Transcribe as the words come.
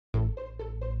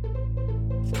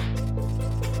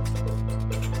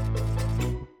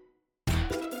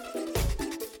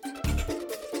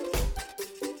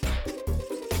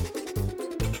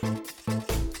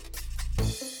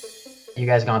You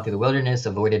guys gone through the wilderness,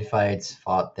 avoided fights,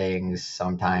 fought things,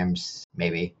 sometimes,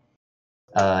 maybe.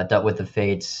 Dealt with the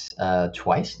fates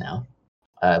twice now.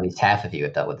 At least half of you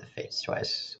have dealt with the fates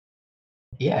twice.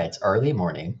 Yeah, it's early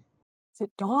morning. Is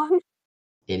it dawn?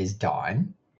 It is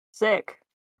dawn. Sick.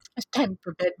 It's time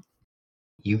for bed.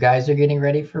 You guys are getting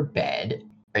ready for bed.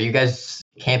 Are you guys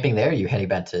camping there? Or are you heading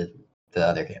back to the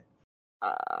other camp?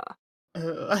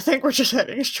 I think we're just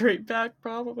heading straight back,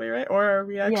 probably, right? Or are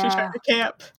we actually trying to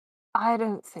camp? I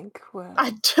don't think we're...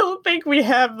 I don't think we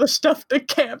have the stuff to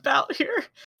camp out here.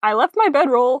 I left my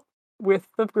bedroll with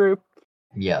the group.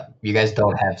 Yeah, you guys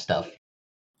don't have stuff.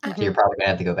 So you're probably going to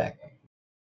have to go back.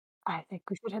 I think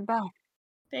we should head back.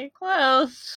 Stay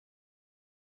close.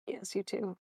 Yes, you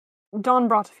too. Dawn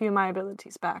brought a few of my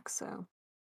abilities back, so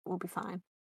we'll be fine.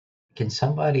 Can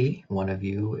somebody, one of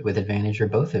you with advantage or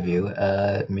both of you,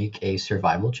 make a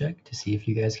survival check to see if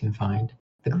you guys can find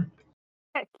the group?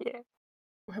 Heck yeah.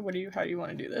 How do you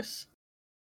want to do this?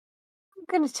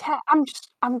 I'm gonna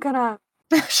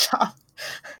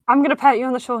pat you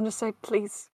on the shoulder and just say,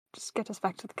 please, just get us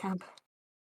back to the camp.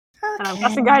 Okay. And I'm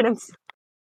passing guidance.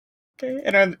 Okay,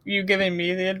 and are you giving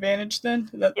me the advantage then?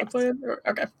 Is that the plan?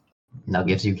 Okay. Nell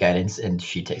gives you guidance and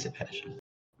she takes advantage.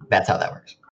 That's how that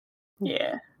works.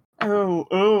 Yeah. Oh,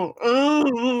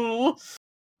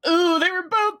 they were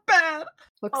both bad.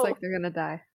 Looks like they're gonna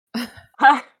die.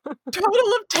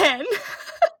 Total of 10.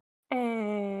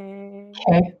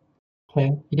 Okay.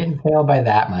 You didn't fail by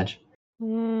that much.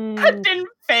 I didn't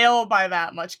fail by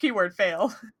that much. Keyword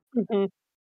fail. Mm-hmm.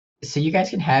 So you guys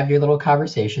can have your little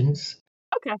conversations.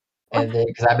 Okay. And then,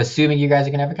 because I'm assuming you guys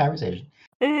are gonna have a conversation.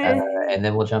 And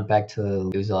then we'll jump back to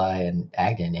Luzalai and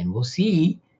Agden, and we'll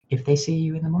see if they see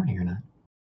you in the morning or not.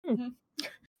 Mm-hmm.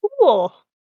 Cool.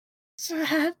 So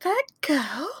how'd that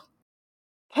go?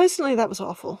 Personally, that was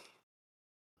awful.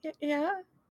 Yeah.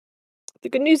 The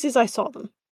good news is I saw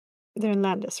them. They're in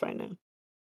Landis right now.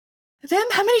 Them?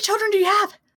 How many children do you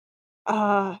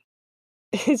have?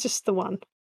 It's just the one.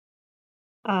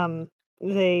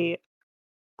 They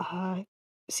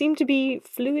seem to be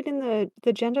fluid in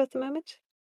the gender at the moment.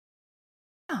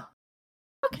 Oh,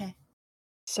 okay.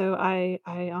 So I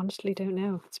honestly don't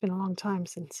know. It's been a long time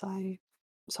since I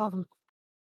saw them.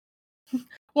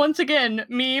 Once again,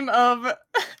 meme of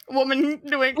woman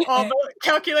doing all the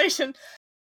calculation.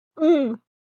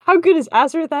 How good is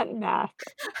Azrath at math?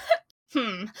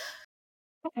 How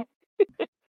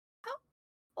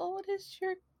old is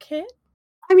your kid?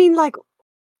 I mean, like,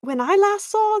 when I last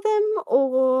saw them,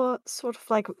 or sort of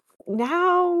like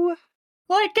now?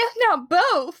 Well, I guess now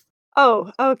both.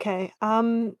 Oh, okay.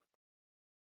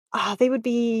 They would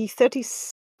be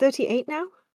 38 now?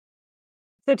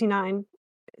 39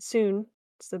 soon.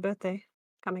 It's their birthday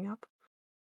coming up.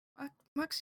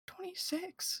 Max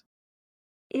 26.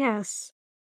 Yes,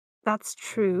 that's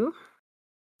true.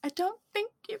 I don't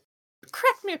think you...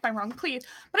 Correct me if I'm wrong, please.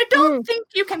 But I don't think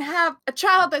you can have a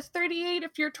child that's 38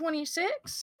 if you're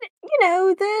 26. You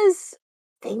know, there's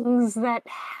things that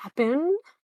happen.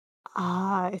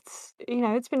 It's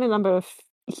been a number of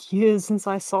years since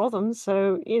I saw them,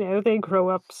 so, they grow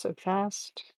up so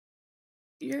fast.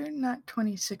 You're not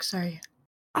 26, are you?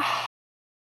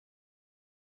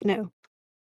 No.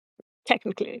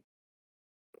 Technically.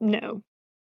 No.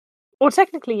 Or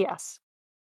technically, yes.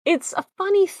 It's a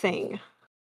funny thing.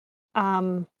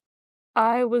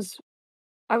 I was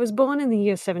born in the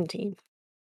year 17.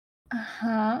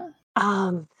 Uh-huh.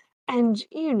 And,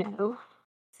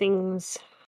 things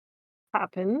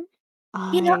happen.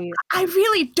 I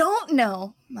really don't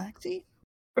know, Maxie.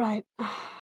 Right.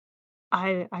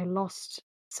 I lost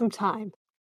some time.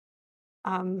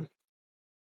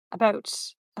 About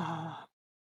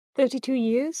 32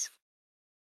 years.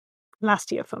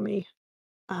 Last year for me.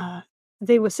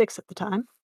 They were 6 at the time,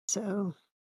 so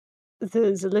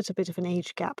there's a little bit of an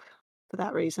age gap for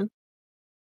that reason.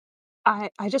 I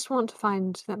just want to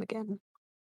find them again.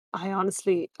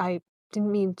 I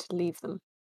didn't mean to leave them.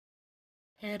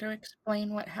 Care to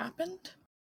explain what happened?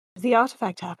 The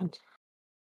artifact happened.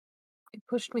 It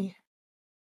pushed me.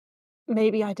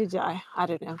 Maybe I did die. I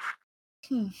don't know.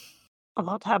 A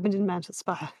lot happened in Mantle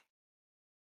Spire.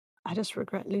 I just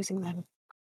regret losing them.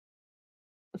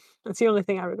 That's the only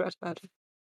thing I regret about it.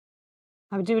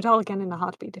 I would do it all again in a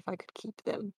heartbeat if I could keep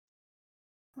them.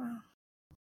 Well,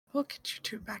 we'll get you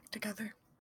two back together.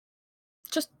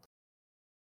 Just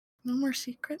no more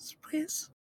secrets, please.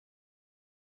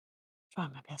 Try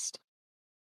my best.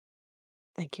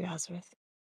 Thank you, Azrath.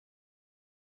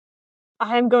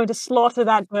 I am going to slaughter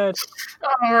that bird.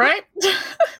 All right.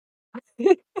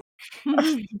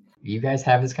 You guys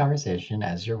have this conversation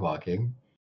as you're walking.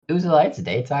 Uzala, it's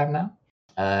daytime now.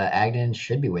 Agden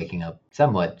should be waking up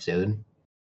somewhat soon.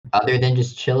 Other than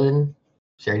just chilling,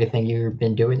 is there anything you've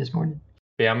been doing this morning?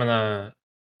 Yeah, I'm gonna.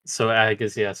 So Ag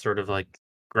is sort of like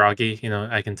groggy.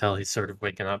 I can tell he's sort of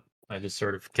waking up. I just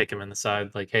sort of kick him in the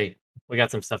side, like, "Hey, we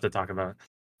got some stuff to talk about."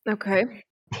 Okay.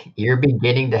 You're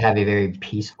beginning to have a very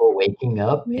peaceful waking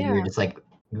up, and Yeah. you're just like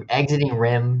exiting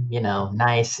Rim,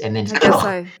 nice, and then I just guess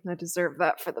I deserve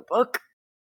that for the book.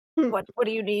 What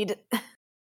do you need?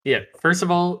 Yeah. First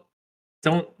of all,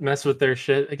 don't mess with their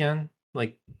shit again.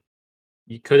 Like,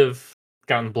 you could have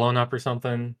gotten blown up or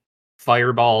something,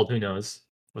 fireballed. Who knows?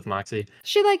 With Moxie.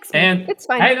 She likes me. And It's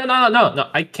fine. hey, no!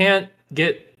 I can't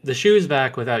get the shoes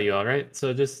back without you. All right,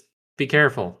 so just be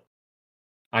careful.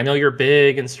 I know you're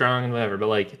big and strong and whatever, but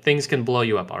like things can blow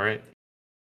you up. All right.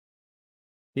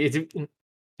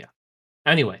 Yeah.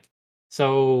 Anyway,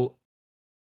 so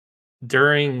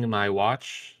during my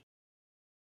watch,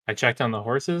 I checked on the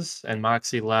horses, and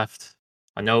Moxie left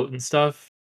a note and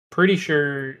stuff. Pretty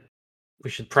sure we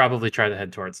should probably try to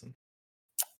head towards them.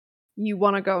 You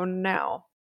want to go now?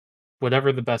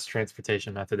 Whatever the best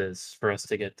transportation method is for us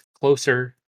to get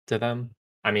closer to them.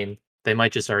 I mean, they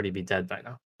might just already be dead by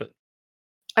now, but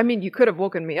I mean, you could have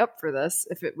woken me up for this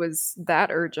if it was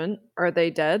that urgent. Are they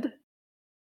dead?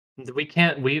 we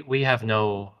can't. We have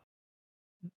no.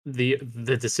 The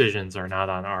decisions are not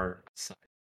on our side.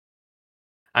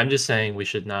 I'm just saying we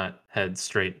should not head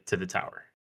straight to the tower.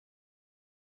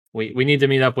 We need to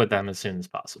meet up with them as soon as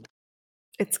possible.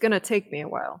 It's gonna take me a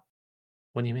while.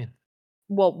 What do you mean?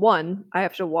 Well, one, I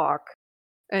have to walk,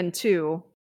 and two,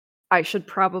 I should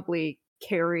probably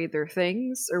carry their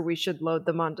things, or we should load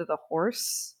them onto the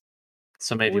horse.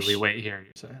 So maybe we Which- wait here,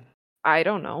 you're saying? I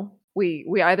don't know. We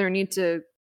either need to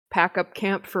pack up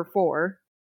camp for 4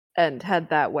 and head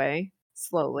that way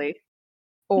slowly,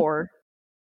 or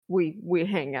we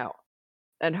hang out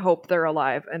and hope they're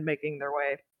alive and making their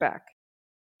way back.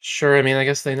 Sure, I mean, I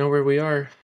guess they know where we are.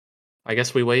 I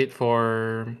guess we wait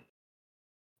for,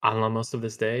 I don't know, most of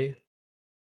this day.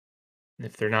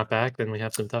 If they're not back, then we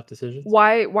have some tough decisions.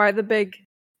 Why the big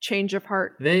change of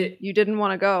heart? They You didn't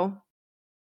want to go.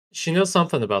 She knows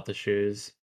something about the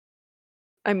shoes.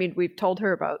 I mean, we've told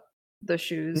her about the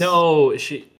shoes. No,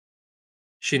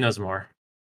 she knows more.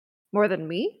 More than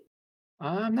me?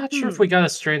 I'm not sure if we got a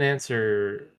straight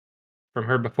answer from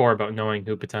her before about knowing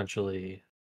who potentially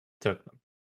took them.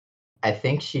 I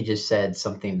think she just said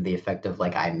something to the effect of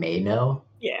like, "I may know,"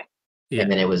 Yeah. Yeah.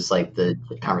 and then it was like the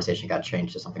conversation got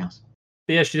changed to something else.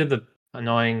 But yeah, she did the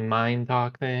annoying mind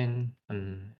talk thing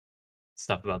and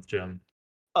stuff about the gym.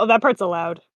 Oh, that part's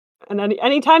allowed. And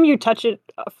anytime you touch it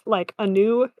like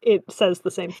anew, it says the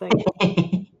same thing.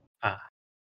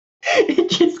 It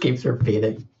just keeps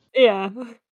repeating. Yeah.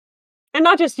 And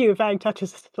not just you, Fag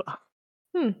touches it as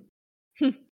well.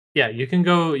 Yeah, you can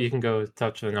go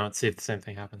touch the note, see if the same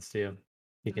thing happens to you.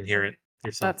 You can hear it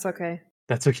yourself. That's okay.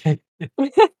 That's okay.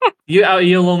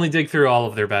 You'll only dig through all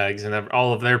of their bags and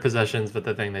all of their possessions, but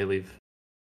the thing they leave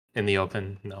in the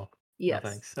open, no. Yes. No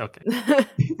thanks.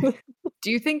 Okay.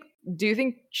 Do you think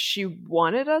she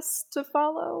wanted us to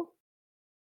follow?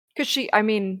 Cuz I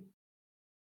mean,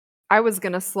 I was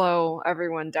going to slow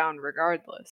everyone down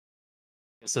regardless.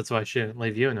 Guess that's why she didn't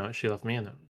leave you a note. She left me a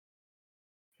note.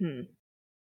 Hmm.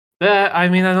 I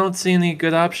mean, I don't see any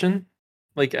good option.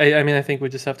 Like, I mean, I think we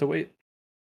just have to wait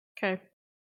Okay.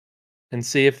 and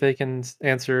see if they can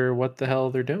answer what the hell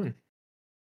they're doing.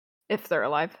 If they're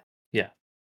alive. Yeah.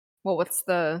 Well, what's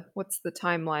the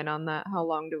timeline on that? How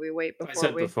long do we wait before I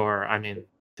said we before, I mean,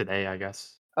 today, I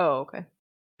guess. Oh, okay.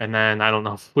 And then I don't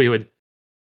know if we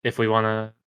want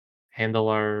to handle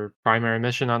our primary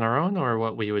mission on our own or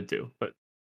what we would do, but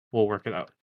we'll work it out.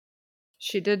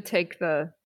 She did take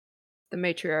the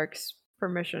matriarch's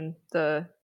permission, the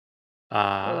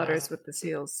letters with the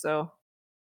seals, so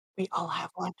We all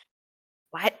have one.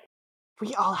 what?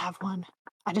 We all have one.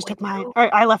 I just Wait, took mine. no.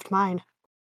 Or I left mine.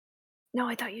 No,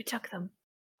 I thought you took them.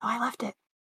 Oh, I left it.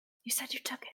 You said you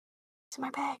took it. It's in my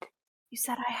bag. You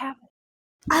said I have it.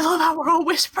 I love how we're all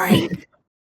whispering.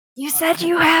 You said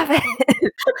you have it.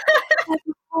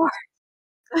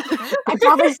 I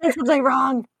probably said something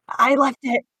wrong. I left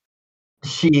it.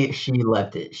 She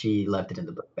left it. She left it in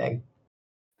the book bag.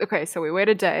 Okay, so we wait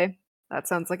a day. That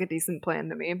sounds like a decent plan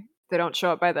to me. If they don't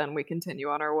show up by then, we continue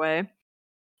on our way.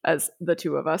 As the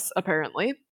two of us,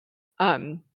 apparently.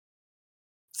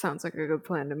 Sounds like a good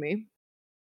plan to me.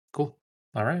 Cool.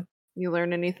 All right. You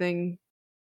learn anything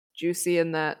juicy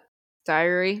in that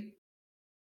diary?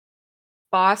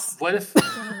 Boss? What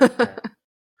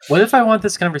if I want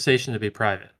this conversation to be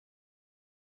private?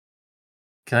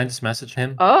 Can I just message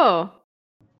him? Oh.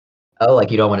 Oh, like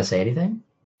you don't want to say anything?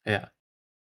 Yeah.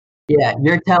 Yeah,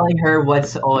 you're telling her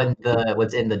what's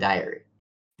in the diary.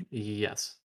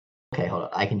 Yes. Okay, hold on.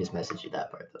 I can just message you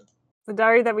that part though. The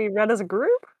diary that we read as a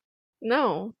group?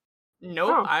 No. Nope,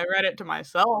 Oh. I read it to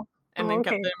myself and then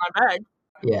kept Okay. it in my bag.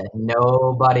 Yeah,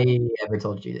 nobody ever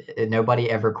told you. Nobody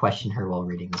ever questioned her while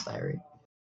reading this diary.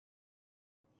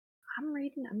 I'm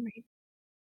reading.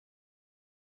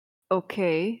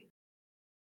 Okay.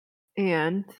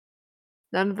 And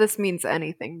none of this means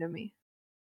anything to me.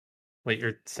 Wait,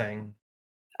 you're saying?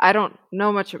 I don't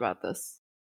know much about this.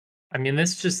 I mean,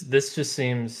 this just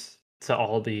seems to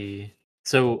all be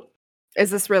so.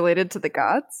 Is this related to the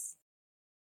gods?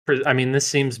 I mean, this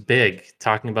seems big.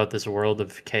 Talking about this world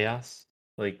of chaos,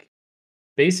 like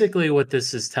basically what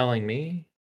this is telling me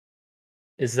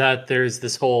is that there's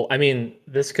this whole. I mean,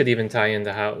 this could even tie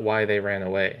into why they ran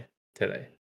away today.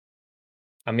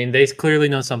 I mean, they clearly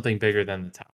know something bigger than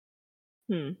the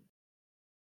town.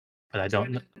 But I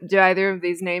don't know. Do either of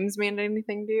these names mean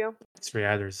anything to you? It's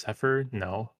either Zephyr,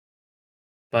 no.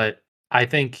 But I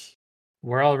think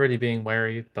we're already being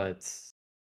wary, but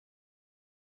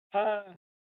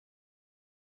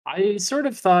I sort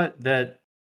of thought that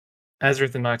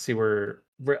Azrith and Moxie were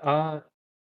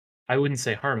I wouldn't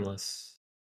say harmless.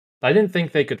 I didn't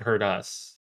think they could hurt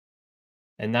us.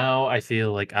 And now I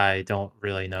feel like I don't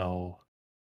really know.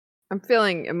 I'm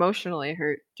feeling emotionally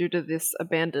hurt due to this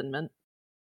abandonment.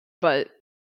 But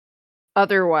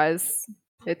otherwise,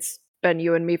 it's been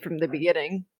you and me from the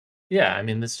beginning. Yeah, I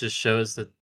mean, this just shows that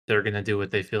they're going to do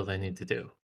what they feel they need to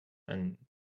do. And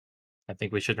I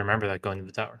think we should remember that going to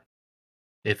the tower.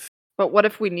 But what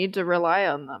if we need to rely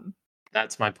on them?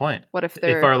 That's my point. What if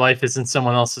If our life is in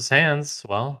someone else's hands,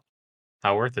 well,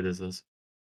 how worth it is this?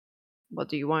 Well,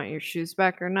 do you want your shoes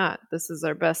back or not? This is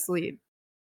our best lead.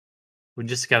 We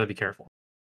just got to be careful.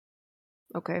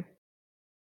 Okay.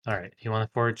 All right. You want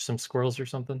to forage some squirrels or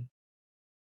something?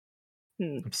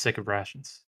 I'm sick of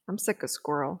rations. I'm sick of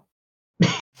squirrel.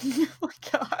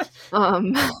 Oh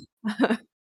my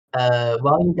god.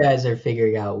 While you guys are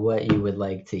figuring out what you would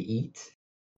like to eat,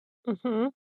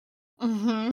 Mhm.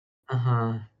 Mhm.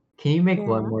 can you make Yeah.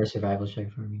 one more survival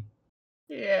check for me?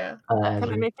 Yeah. Can I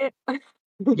Azri? make it?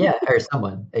 Yeah, or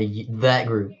someone. That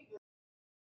group.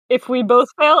 If we both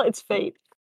fail, it's fate.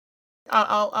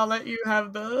 I'll let you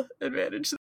have the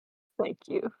advantage. Thank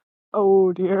you.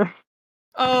 Oh dear.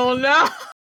 Oh no.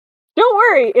 Don't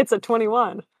worry, it's a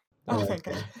 21. Oh thank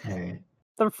God. All right.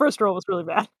 The first roll was really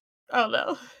bad. Oh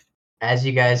no. As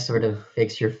you guys sort of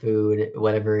fix your food,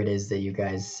 whatever it is that you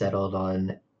guys settled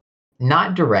on,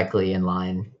 not directly in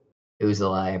line,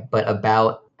 Uzalai, but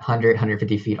about 100,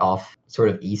 150 feet off, sort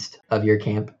of east of your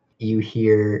camp, you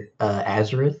hear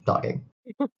Azareth talking.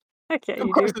 Okay, Of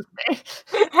you course do.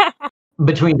 it's me.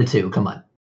 Between the two, come on.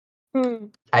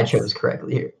 I chose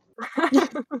correctly here.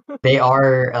 They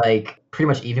are like pretty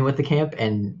much even with the camp,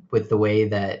 and with the way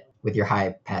that with your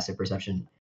high passive perception,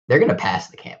 they're gonna pass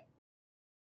the camp.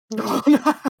 Oh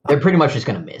no. They're pretty much just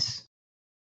gonna miss.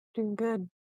 Doing good.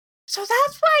 So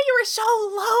that's why you were so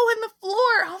low in the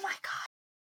floor. Oh my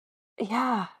god.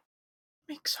 Yeah.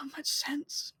 Makes so much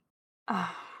sense. Yeah.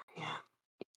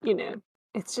 You know,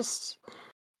 it's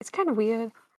kind of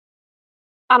weird.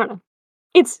 I don't know.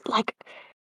 It's like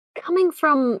coming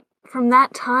from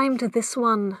that time to this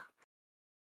one.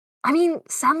 I mean,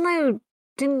 Sanlo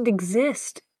didn't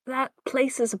exist. That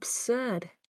place is absurd.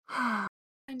 Kind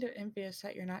of envious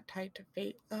that you're not tied to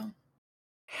fate, though.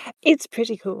 It's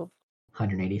pretty cool.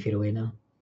 180 feet away now.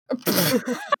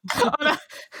 Oh, no.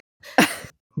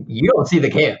 You don't see the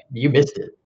camp. You missed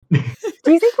it.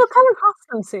 Do you think we'll come across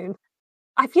them soon?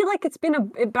 I feel like it's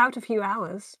been about a few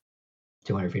hours.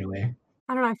 200 feet away.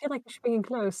 I don't know. I feel like we should be getting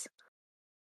close.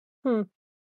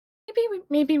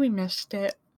 Maybe we missed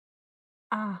it.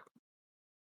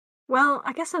 Well,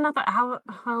 I guess another hour.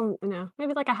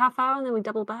 Maybe like a half hour, and then we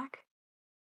double back.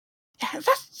 Yeah,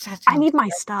 that I need my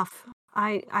stuff.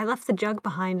 I left the jug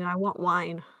behind, and I want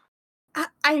wine.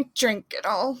 I drink it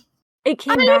all. It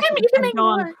came you back. can make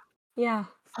gone. more. Yeah.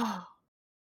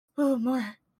 Oh,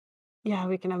 more. Yeah,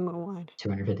 we can have more wine.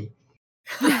 250.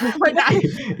 Oh my god.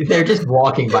 They're just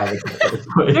walking by the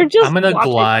camp. They're just. I'm gonna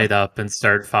walking. glide up and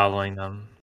start following them.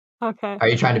 Okay. Are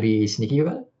you trying to be sneaky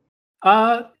about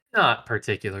it? Not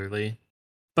particularly.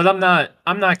 But I'm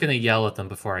not gonna yell at them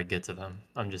before I get to them.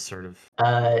 I'm just sort of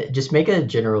Just make a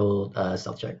general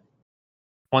stealth check.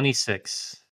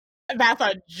 26. That's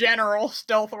a general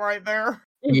stealth right there.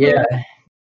 Yeah.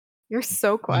 You're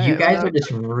so quiet. You guys are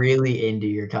just really into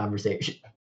your conversation.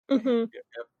 Mm-hmm.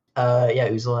 Yeah,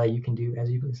 Uzala, you can do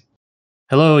as you please.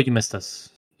 Hello, you missed us.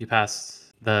 You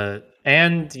passed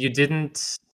and you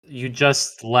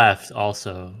just left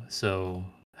also. So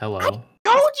hello. Told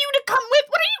you to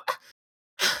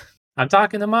I'm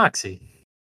talking to Moxie.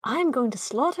 I'm going to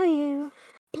slaughter you.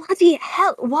 Bloody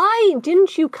hell! Why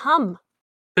didn't you come?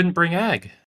 Couldn't bring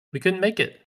Ag. We couldn't make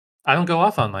it. I don't go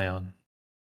off on my own.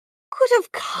 Could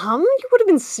have come. You would have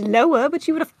been slower, but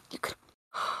you would have. You could.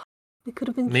 We could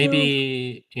have been killed.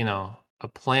 Maybe, a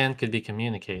plan could be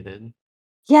communicated.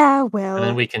 Yeah, And well,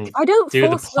 then we can if I don't do the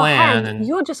force your plan hand, and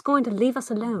you're just going to leave us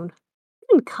alone. You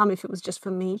didn't come if it was just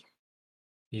for me.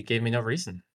 you gave me no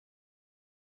reason.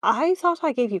 I thought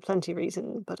I gave you plenty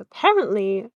reason, but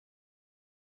apparently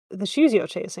the shoes you're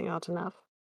chasing aren't enough.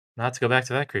 Not to go back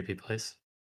to that creepy place.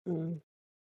 Mm.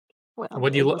 Well,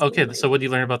 What do it you wasn't okay, really. so what do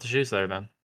you learn about the shoes there then?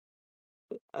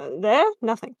 There?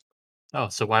 Nothing. Oh,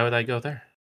 so why would I go there?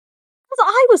 Because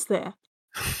I was there.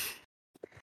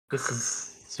 This is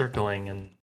circling and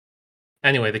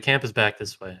anyway, the camp is back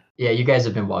this way. Yeah, you guys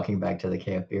have been walking back to the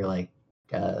camp. You're like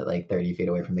 30 feet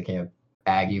away from the camp.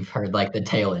 Ag, you've heard like the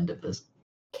tail end of this.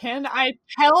 Can I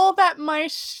tell that my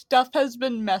stuff has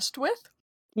been messed with?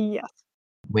 Yes.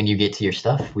 When you get to your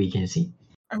stuff, we can see.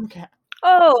 Okay.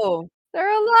 Oh,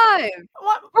 they're alive.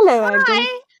 What? Hello, Agden.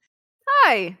 Hi.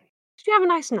 Hi. Did you have a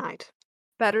nice night?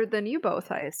 Better than you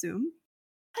both, I assume.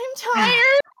 I'm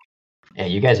tired. Yeah,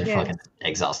 you guys are Yeah. fucking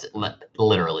exhausted.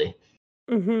 Literally.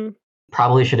 Mm-hmm.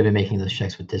 Probably should have been making those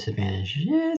checks with disadvantage.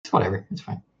 Yeah, it's whatever. It's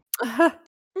fine. Hmm.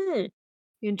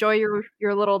 You enjoy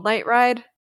your little night ride?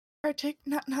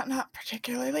 Not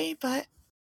particularly, but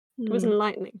It was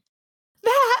enlightening.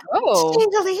 that, to Oh. say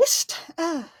the least.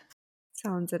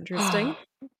 Sounds interesting.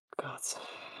 God.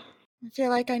 I feel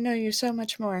like I know you so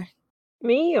much more.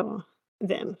 Me or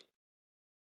them?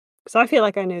 Because I feel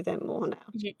like I know them more now.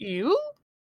 You?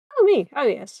 Oh, me. Oh,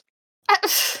 yes.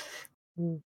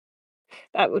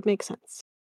 That would make sense.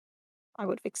 I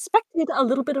would have expected a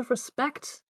little bit of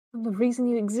respect and the reason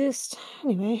you exist.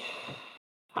 Anyway,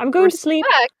 I'm going to sleep.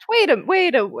 Wait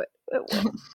a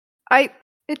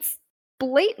it's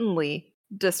blatantly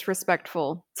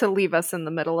disrespectful to leave us in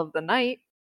the middle of the night.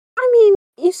 I mean,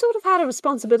 you sort of had a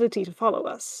responsibility to follow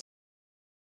us.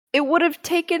 It would have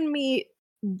taken me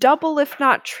double, if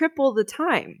not triple, the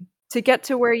time to get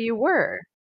to where you were.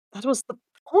 That was the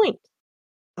point.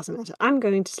 Doesn't matter. I'm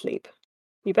going to sleep.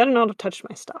 You better not have touched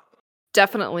my stuff.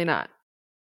 Definitely not.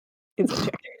 Insight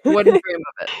check. Wouldn't dream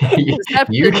of it.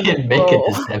 you Deception can make roll. a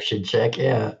deception check,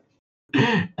 yeah.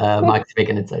 Mox, make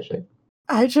an insight check.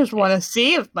 I just want to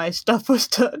see if my stuff was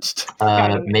touched.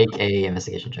 Make a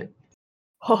investigation check.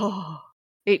 Oh,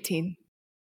 18.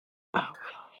 Oh,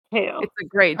 hell. It's a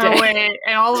great day. Oh wait,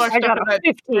 and all of our I stuff got is a at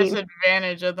 15.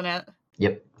 disadvantage, isn't it?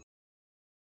 Yep.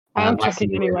 I'm Moxie,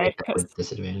 checking you would anyway, make that 'cause with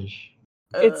disadvantage.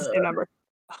 it's the same number.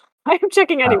 I am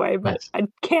checking anyway, but nice. I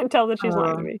can't tell that she's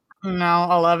lying to me. No,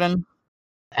 11.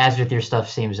 As with your stuff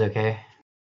seems okay.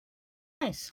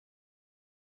 Nice.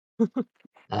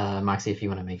 Moxie, if you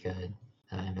want to make a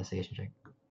investigation check.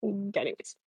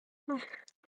 Anyways.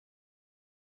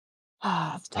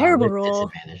 It's a terrible with roll.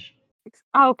 disadvantage.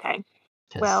 Okay.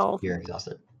 'Cause Well. you're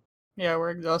exhausted. Yeah, we're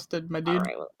exhausted, my dude.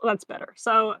 Alright, well, that's better.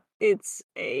 So it's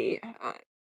a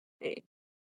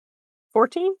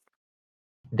 14?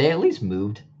 They at least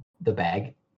moved the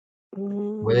bag.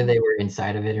 Whether they were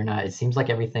inside of it or not, it seems like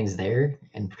everything's there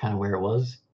and kind of where it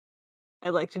was.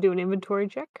 I'd like to do an inventory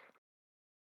check.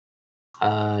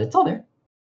 It's all there.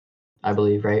 I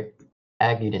believe, right?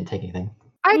 Ag, you didn't take anything.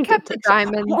 I You kept did the take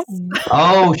some. diamonds.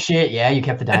 Oh shit, yeah, you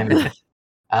kept the diamond.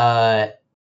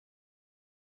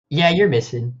 Yeah, you're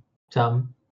missing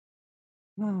some.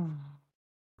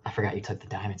 I forgot you took the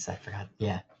diamonds. I forgot.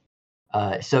 Yeah.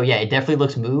 So yeah, it definitely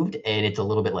looks moved and it's a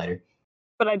little bit lighter.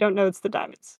 But I don't know it's the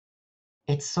diamonds.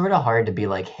 It's sort of hard to be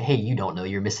like, hey, you don't know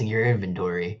you're missing your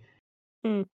inventory.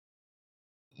 Hmm.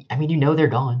 I mean, they're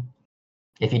gone.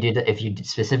 If you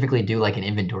specifically do like an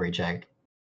inventory check,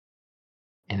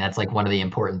 and that's like one of the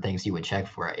important things you would check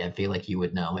for. I feel like you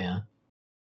would know, yeah.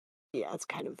 Yeah, it's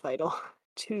kind of vital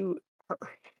to her.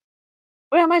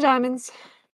 Where are my diamonds?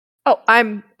 Oh,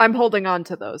 I'm holding on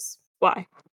to those. Why?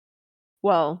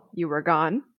 Well, you were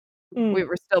gone. Mm. We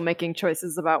were still making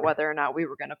choices about whether or not we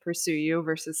were going to pursue you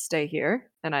versus stay here.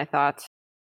 And I thought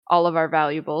all of our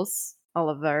valuables, all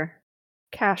of our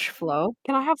cash flow.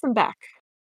 Can I have them back?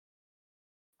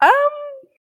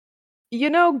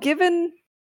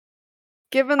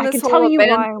 Given I this can whole tell you why I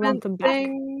abandonment want them back.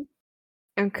 thing.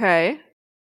 Okay.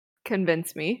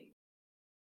 Convince me.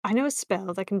 I know a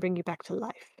spell that can bring you back to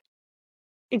life.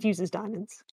 It uses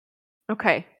diamonds.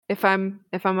 Okay. If I'm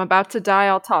about to die,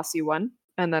 I'll toss you one,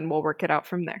 and then we'll work it out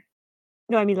from there.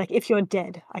 No, I mean, like, if you're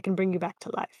dead, I can bring you back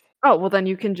to life. Oh, well then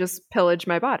you can just pillage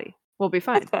my body. We'll be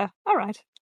fine. That's fair. All right.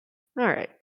 All right.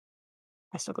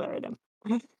 I still glare at him.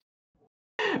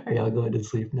 Are y'all going to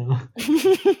sleep now?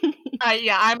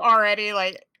 Yeah, I'm already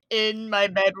like in my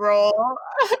bedroll,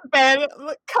 bed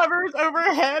covers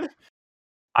overhead.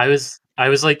 I was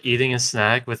like eating a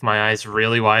snack with my eyes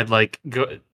really wide, like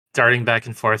darting back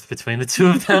and forth between the two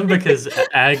of them because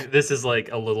Ag, this is like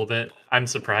a little bit. I'm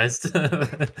surprised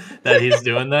that he's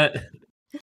doing that.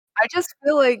 I just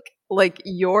feel like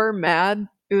you're mad,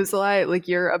 Uzalai, like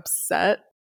you're upset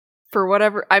for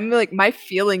whatever. I'm like, my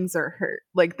feelings are hurt.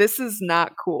 Like, this is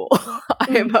not cool.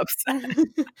 I am upset.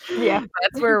 Yeah.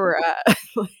 That's where we're at.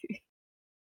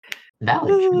 Valid,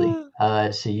 truly.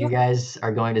 So you guys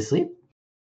are going to sleep?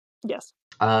 Yes.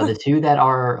 The two that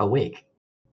are awake,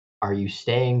 are you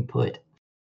staying put?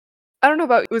 I don't know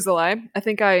about Uzalai. I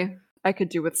think I could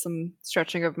do with some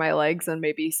stretching of my legs and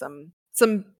maybe some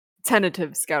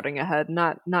tentative scouting ahead.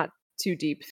 Not too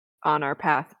deep on our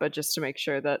path, but just to make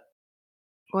sure that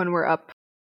when we're up,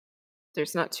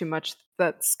 there's not too much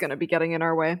that's going to be getting in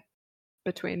our way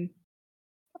between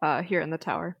here and the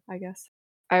tower, I guess.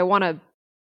 I want to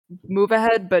move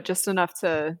ahead, but just enough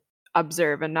to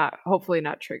observe and hopefully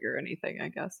not trigger anything, I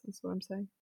guess, is what I'm saying.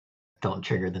 Don't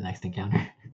trigger the next encounter.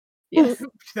 Yes.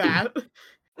 That.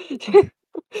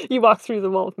 You walk through the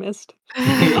wall of mist.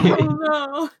 Oh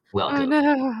no. Welcome. Oh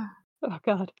no. Oh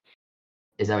god.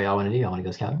 Is that what y'all want to do? Y'all want to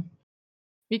go scouting?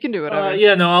 You can do whatever.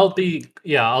 Yeah, no, I'll be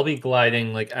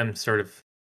gliding. Like I'm sort of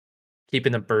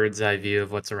keeping a bird's eye view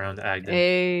of what's around Agden.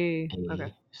 Hey.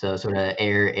 Okay. So sort of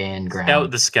air and ground.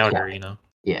 Scouter, scouting. you know.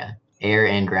 Yeah, air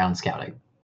and ground scouting.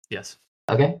 Yes.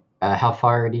 Okay. How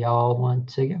far do y'all want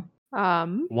to go?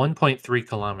 1.3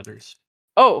 kilometers.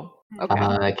 Oh.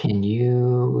 Okay. Can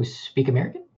you speak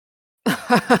American?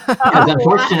 Because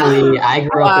unfortunately, I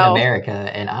grew up in America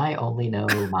and I only know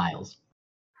miles.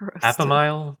 Half a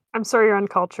mile. I'm sorry you're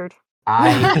uncultured.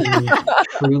 I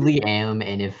truly am,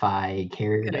 and if I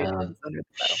cared Canadians under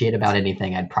the shit about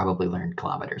anything, I'd probably learn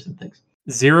kilometers and things.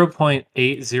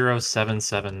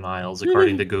 0.8077 miles,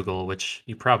 according to Google, which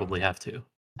you probably have to.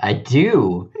 I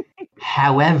do.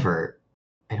 However,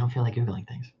 I don't feel like Googling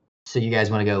things. So you guys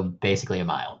want to go basically a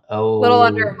mile? Oh, little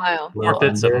under a mile.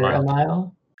 Four-fifths of a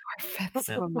mile.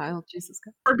 4/5 of a mile. Jesus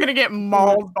God. We're gonna get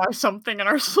mauled by something in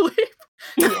our sleep.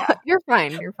 Yeah. You're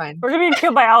fine. You're fine. We're gonna get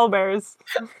killed by owlbears.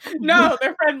 No,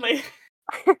 they're friendly.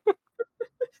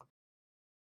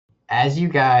 As you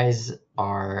guys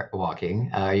are walking,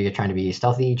 are you trying to be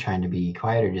stealthy, trying to be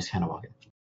quiet, or just kind of walking?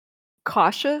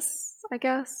 Cautious, I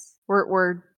guess.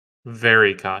 We're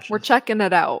very cautious. We're checking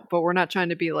it out, but we're not trying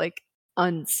to be like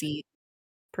unseen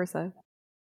per se.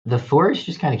 The forest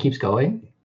just kind of keeps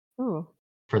going. Ooh.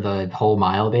 For the whole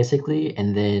mile, basically,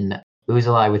 and then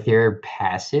Uzalai, with your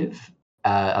passive,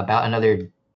 about another.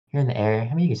 You're in the air.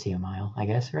 I mean, you can see a mile, I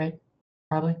guess, right?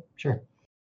 Probably, sure.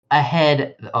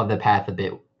 Ahead of the path a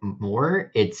bit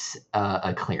more, it's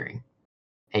a clearing,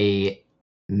 a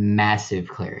massive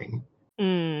clearing.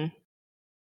 And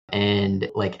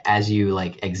like as you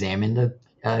like examine the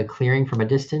clearing from a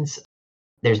distance,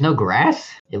 there's no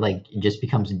grass. It just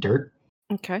becomes dirt.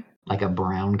 Okay. Like a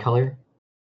brown color.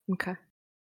 Okay.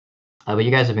 But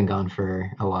you guys have been gone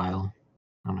for a while.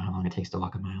 I don't know how long it takes to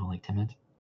walk a mile, like 10 minutes?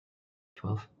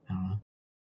 12? I don't know.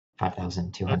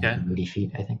 5,280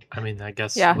 feet, I think. I mean, I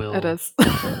guess it is.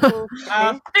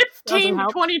 15 to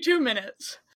 22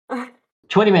 minutes.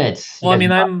 20 minutes. Well, I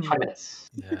mean, I'm 20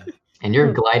 minutes. Yeah. And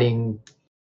you're gliding,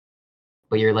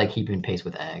 but you're like keeping pace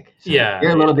with Ag. So yeah.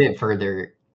 You're a little bit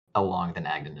further along than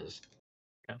Agden is.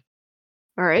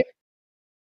 All right.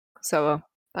 So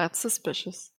that's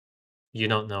suspicious. You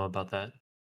don't know about that.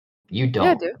 You don't.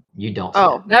 Yeah, I do. You don't.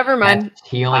 Oh, never mind.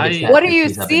 He only gets that. What do you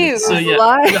see? So,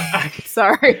 yeah.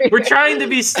 Sorry. We're trying to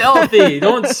be stealthy.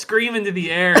 Don't scream into the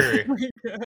air.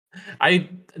 I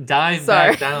dive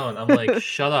back down. I'm like,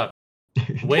 shut up.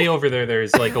 Way over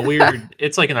there's like a weird.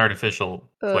 It's like an artificial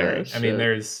clearing. I mean,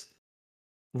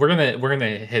 we're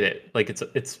gonna hit it. Like it's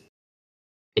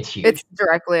huge. It's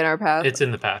directly in our path. It's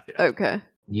in the path. Yeah. Okay.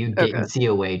 You didn't see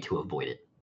a way to avoid it.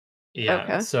 Yeah.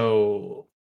 Okay. So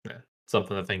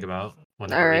something to think about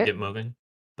whenever we get moving.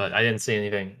 But I didn't see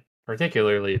anything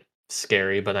particularly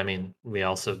scary. But I mean, we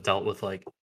also dealt with like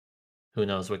who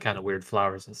knows what kind of weird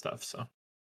flowers and stuff. So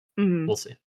we'll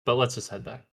see. But let's just head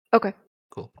back. Okay.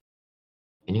 Cool.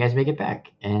 And you guys make it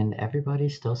back, and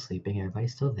everybody's still sleeping.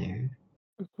 Everybody's still there.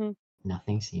 Mm-hmm.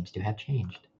 Nothing seems to have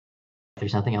changed. If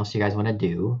there's nothing else you guys want to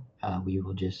do, we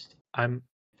will just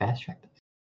fast track this.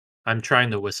 I'm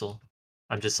trying to whistle.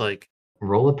 I'm just like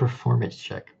roll a performance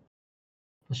check.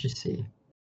 Let's just see.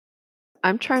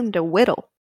 I'm trying to whittle.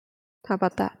 How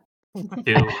about that?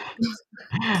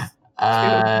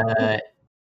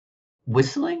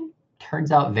 Whistling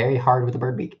turns out very hard with a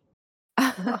bird beak.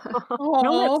 No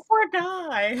Oh, lips. poor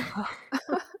guy.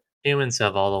 Humans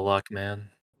have all the luck, man.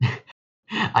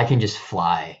 I can just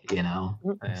fly, you know?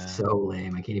 Mm. Yeah. It's so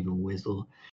lame. I can't even whistle.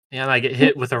 Yeah, and I get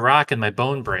hit with a rock and my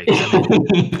bone breaks. I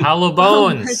mean, hollow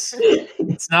bones.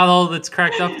 It's not all that's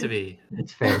cracked up to be.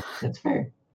 That's fair. That's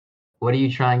fair. What are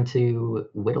you trying to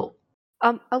whittle?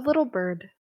 A little bird.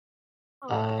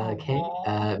 Okay.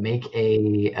 Aw. Make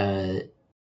a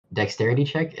dexterity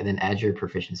check and then add your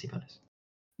proficiency bonus.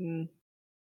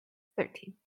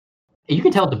 13. You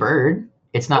can tell the bird.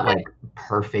 It's not Okay. like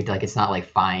perfect, like it's not like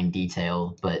fine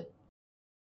detail, but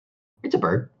it's a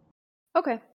bird.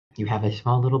 Okay. You have a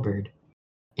small little bird.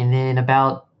 And then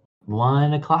about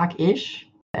 1 o'clock ish,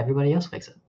 everybody else wakes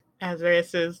up.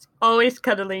 Azareth is always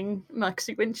cuddling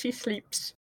Moxie when she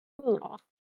sleeps. Aw.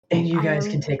 And you I guys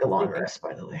am can take a long sleeping. rest,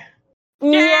 by the way.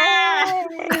 Yeah!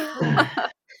 Yay!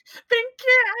 Thank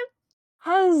you.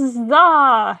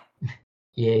 Huzzah!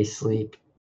 Yay, sleep.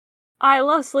 I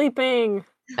love sleeping.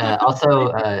 Also,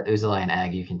 Uzula and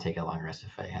Ag, you can take a long rest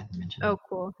if I hadn't mentioned Oh, that.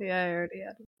 cool. Yeah, I already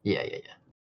had it. Yeah.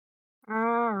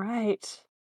 All right.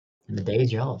 And the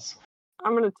day's y'all's.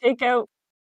 I'm gonna take out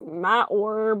my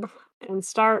orb and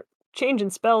start changing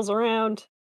spells around.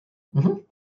 Mhm.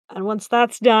 And once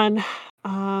that's done,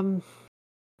 I'm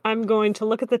going to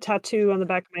look at the tattoo on the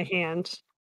back of my hand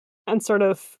and sort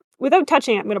of, without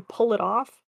touching it, I'm gonna pull it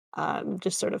off.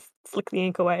 Just sort of flick the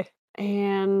ink away.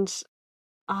 And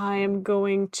I am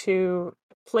going to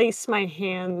place my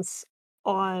hands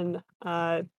on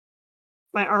my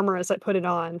armor as I put it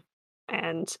on,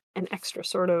 and an extra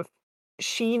sort of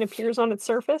sheen appears on its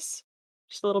surface.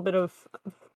 Just a little bit of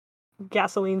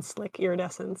gasoline slick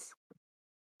iridescence.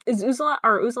 Is Uzla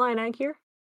and Ag here?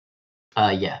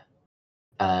 Yeah.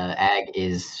 Ag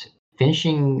is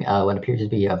finishing what appears to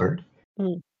be a bird.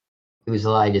 Mm.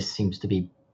 Uzula just seems to be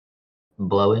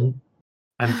blowing.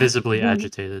 I'm visibly Mhm.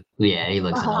 agitated. Yeah, he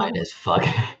looks Uh-huh. annoyed as fuck.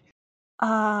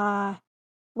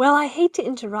 Well, I hate to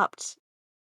interrupt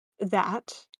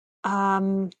that.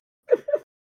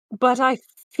 But I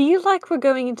feel like we're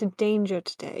going into danger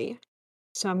today,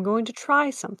 so I'm going to try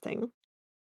something,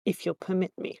 if you'll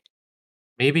permit me.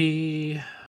 Maybe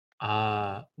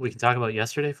we can talk about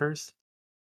yesterday first.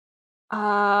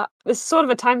 This is sort of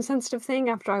a time sensitive thing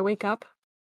after I wake up.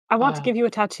 I want to Uh, give you a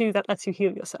tattoo that lets you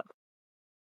heal yourself.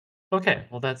 okay,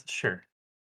 well that's sure.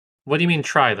 What do you mean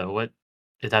try though? What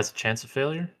it has a chance of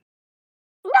failure?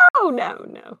 Oh,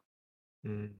 no.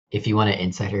 Mm, If you want to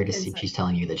insight her to see if Insight. she's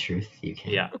telling you the truth, you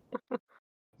can. yeah.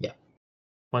 Yeah.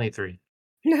 23.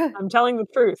 I'm telling the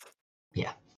truth.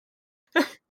 Yeah.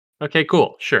 Okay,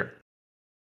 cool. Sure.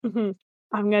 Mhm.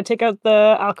 I'm gonna take out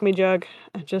the alchemy jug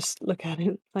and just look at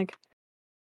it like,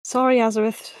 sorry,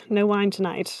 Azareth, no wine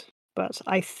tonight, but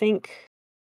I think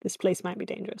this place might be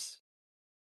dangerous.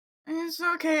 It's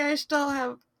okay. I still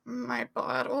have my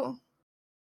bottle.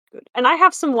 Good. And I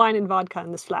have some wine and vodka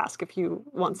in this flask if you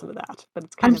want some of that, but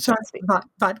it's kind I'm of sorry. tasty.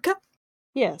 Vodka?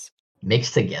 Yes.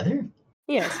 Mixed together?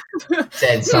 Yes.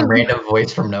 Said some random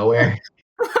voice from nowhere.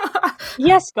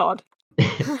 Yes, God.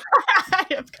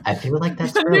 I feel like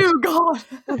that's It's a gross. new god.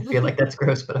 I feel like that's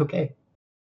gross, but okay.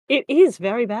 It is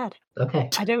very bad. Okay.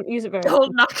 I don't use it very Don't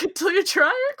often. knock it till you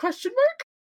try it? Question mark?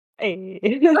 Hey.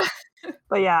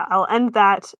 But yeah, I'll end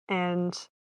that and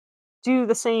do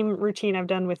the same routine I've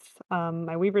done with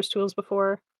my weaver's tools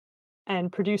before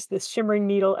and produce this shimmering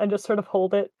needle and just sort of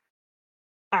hold it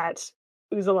at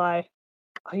Uzalai.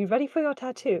 Are you ready for your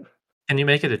tattoo? Can you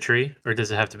make it a tree or does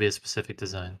it have to be a specific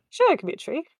design? Sure, it could be a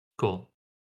tree. Cool.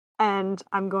 And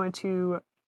I'm going to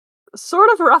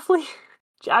sort of roughly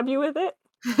jab you with it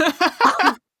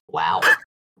Wow.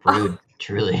 Rude,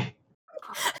 truly.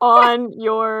 on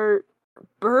your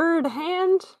bird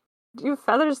hand. Do you have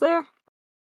feathers there?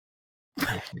 I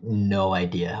have no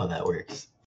idea how that works.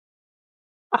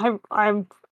 I'm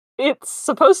it's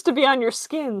supposed to be on your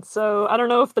skin, so I don't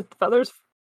know if the feathers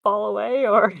fall away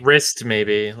or Wrist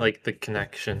maybe, like the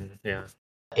connection. Yeah.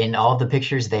 In all the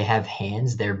pictures, they have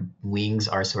hands. Their wings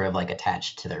are sort of like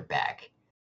attached to their back.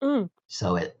 Mm,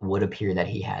 So it would appear that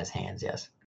he has hands, yes.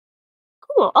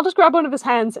 cool. I'll just grab one of his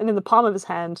hands and in the palm of his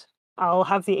hand, I'll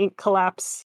have the ink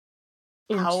collapse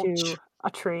into Ouch. a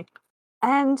tree.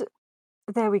 And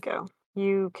there we go.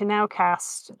 You can now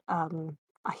cast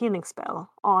a healing spell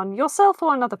on yourself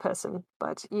or another person,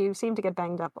 but you seem to get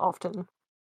banged up often.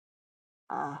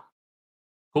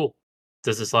 Cool.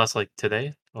 Does this last like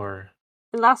today or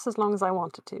It lasts as long as I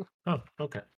want it to. oh,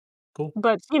 okay. Cool.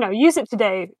 But, use it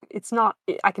today. It's not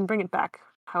I can bring it back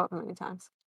however many times.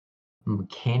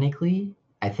 Mechanically,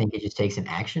 I think it just takes an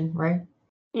action, right?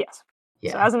 Yes. So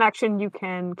Yeah. as an action, you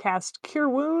can cast Cure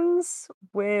Wounds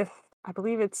with I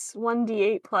believe it's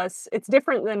 1d8 plus. It's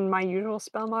different than my usual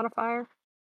spell modifier,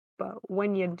 but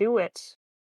when you do it,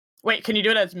 Wait, can you do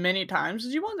it as many times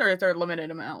as you want, or is there a limited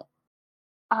amount?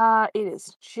 it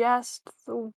is just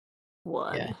the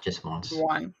one. Yeah, just once.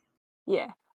 One.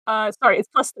 Yeah. Sorry, it's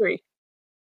 +3.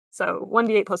 So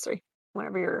 1d8 plus 3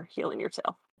 whenever you're healing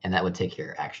yourself. And that would take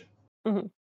your action.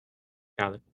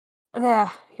 Got it.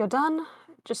 There, you're done.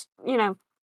 Just,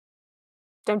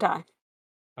 don't die.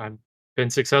 I've been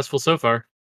successful so far.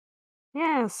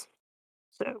 Yes.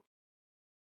 So,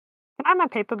 can I have my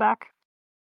paper back?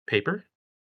 Paper?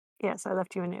 Yes, I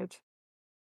left you a note.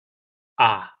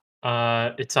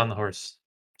 It's on the horse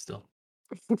still.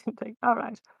 All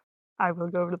right. I will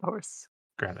go over to the horse.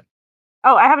 Grab it.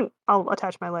 Oh, I haven't. I'll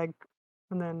attach my leg,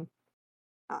 and then,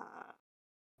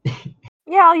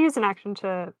 yeah, I'll use an action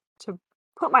to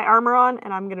put my armor on,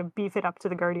 and I'm gonna beef it up to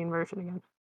the guardian version again.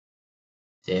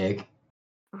 Dig.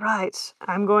 Right.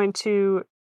 I'm going to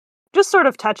just sort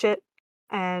of touch it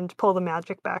and pull the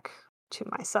magic back to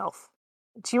myself.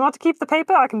 Do you want to keep the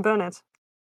paper? I can burn it.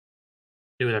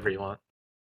 Do whatever you want.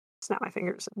 Snap my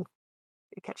fingers and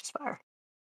it catches fire.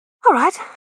 All right.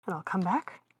 And I'll come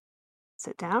back.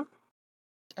 Sit down.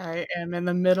 I am in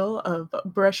the middle of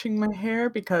brushing my hair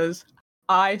because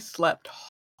I slept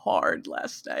hard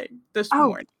last night. This Oh.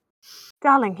 morning.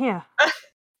 Darling, here.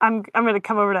 I'm going to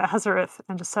come over to Azareth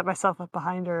and just set myself up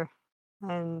behind her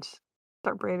and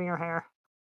start braiding her hair.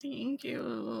 Thank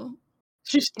you.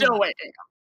 She's still waking up.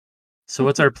 So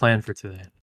what's our plan for today?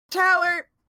 Tower.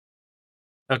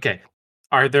 Okay.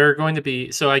 Are there going to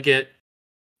be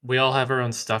we all have our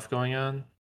own stuff going on?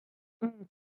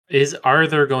 Mm. Are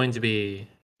there going to be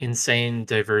insane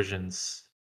diversions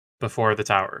before the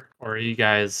tower? Or are you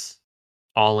guys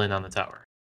all in on the tower?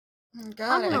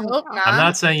 God, I don't hope know. not. I'm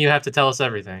not saying you have to tell us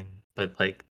everything, but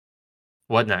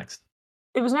what next?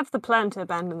 It was never the plan to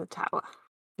abandon the tower.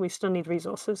 We still need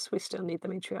resources. We still need the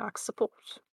matriarch's support.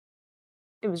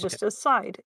 It was just a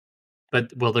side.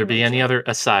 But will there be any Adventure.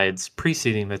 other asides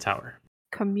preceding the tower?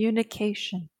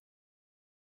 Communication.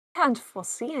 Can't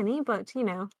foresee any, but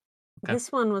Okay.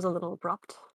 this one was a little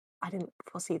abrupt. I didn't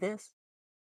foresee this.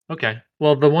 Okay.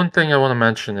 Well, the one thing I want to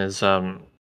mention is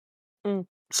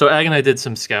so Ag and I did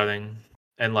some scouting,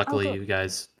 and luckily good. you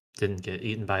guys didn't get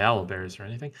eaten by owl bears or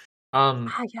anything.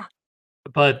 Yeah.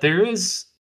 But there is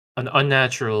an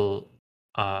unnatural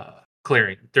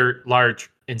clearing,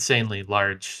 insanely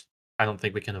large. I don't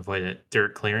think we can avoid it.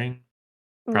 Dirt clearing,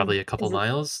 probably a couple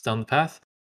miles down the path.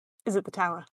 Is it the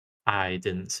tower? I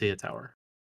didn't see a tower,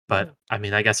 but I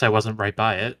mean, I guess I wasn't right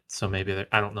by it, so maybe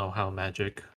I don't know how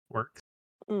magic works,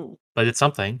 but it's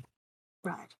something.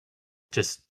 Right.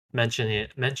 Just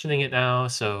mentioning it now,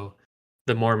 so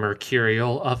the more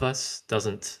mercurial of us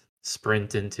doesn't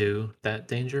sprint into that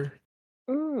danger.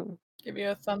 Give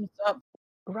you a thumbs up.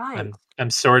 Right. I'm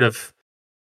sort of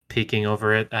peeking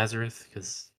over at Azareth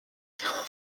because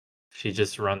she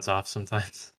just runs off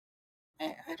sometimes.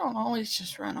 I don't always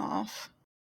just run off.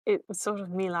 It was sort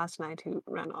of me last night who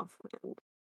ran off, and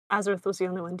Azareth was the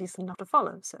only one decent enough to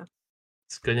follow, so.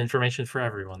 It's good information for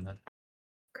everyone then.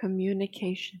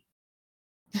 Communication.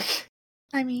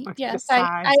 I mean, Or yes,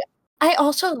 besides. I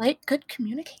also like good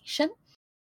communication.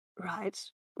 Right.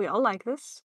 We all like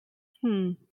this.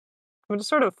 Hmm. I'm just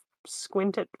sort of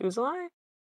squint at Uzalai.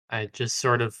 I just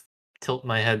sort of tilt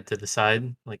my head to the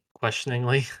side, like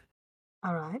questioningly.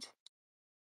 All right.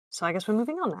 So I guess we're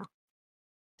moving on now.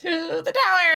 To the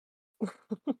tower.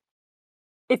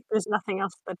 If there's nothing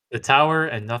else that. The tower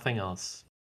and nothing else.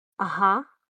 Uh-huh.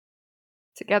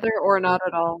 Together or not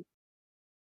at all.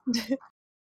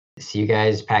 So you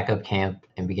guys pack up camp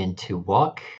and begin to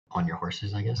walk on your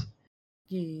horses, I guess.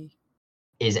 Yeah.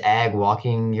 Is Ag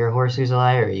walking your horse,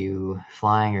 Uzalai, or are you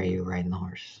flying, or are you riding the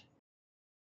horse?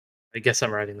 I guess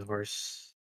I'm riding the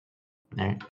horse. All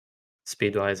right.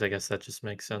 Speed-wise, I guess that just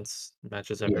makes sense.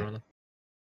 Matches Yeah. everyone.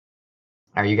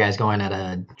 Are you guys going at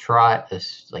a trot?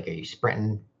 Are you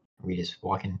sprinting? Or are you just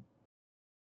walking?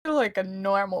 I feel like a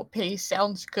normal pace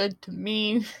sounds good to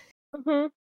me. Mm-hmm.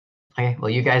 Okay, well,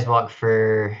 you guys walk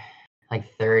for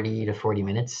like 30 to 40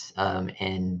 minutes,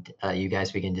 and you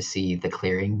guys begin to see the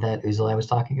clearing that Uzalai was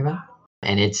talking about.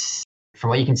 And it's, from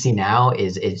what you can see now,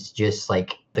 it's just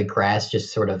like the grass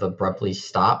just sort of abruptly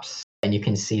stops, and you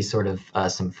can see sort of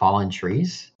some fallen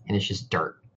trees, and it's just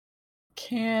dirt.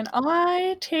 Can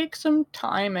I take some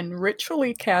time and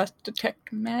ritually cast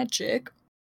Detect Magic?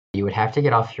 You would have to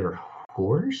get off your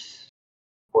horse,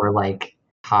 or like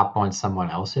hop on someone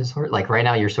else's horse. Like right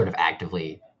now, you're sort of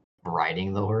actively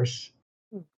riding the horse.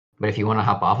 But if you want to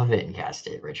hop off of it and cast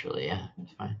it ritually, yeah,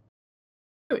 it's fine.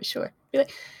 Sure. Be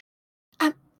like,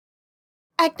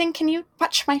 Agden, can you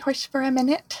watch my horse for a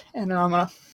minute? And I'm gonna,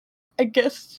 I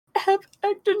guess, have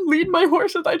Agden lead my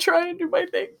horse as I try and do my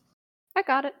thing. I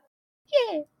got it.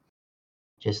 Yeah.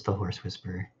 Just the horse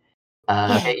whisperer.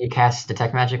 Yeah. Okay, you cast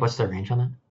detect magic. What's the range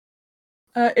on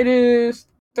that? It is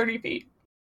 30 feet.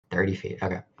 30 feet.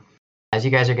 Okay. As you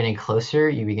guys are getting closer,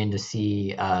 you begin to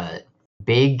see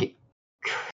big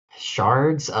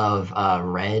shards of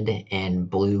red and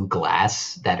blue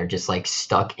glass that are just like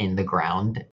stuck in the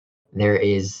ground. There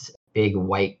is big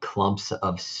white clumps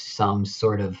of some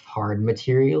sort of hard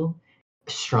material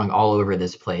strung all over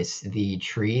this place. The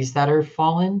trees that are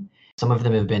fallen, some of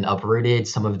them have been uprooted,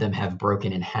 some of them have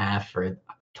broken in half or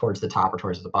towards the top or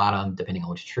towards the bottom, depending on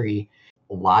which tree.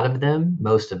 A lot of them,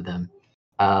 most of them,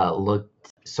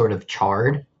 looked sort of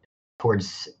charred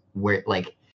towards where,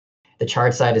 like, the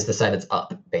charred side is the side that's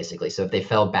up, basically. So if they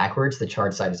fell backwards, the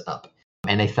charred side is up.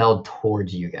 And they fell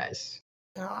towards you guys.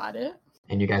 Got it.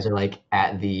 And you guys are like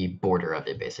at the border of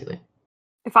it, basically.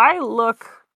 If I look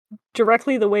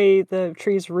directly the way the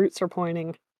tree's roots are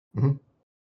pointing, Mhm.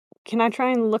 can I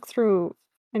try and look through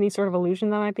any sort of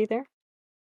illusion that might be there?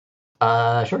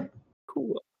 Sure.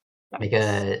 Cool. Make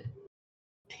a,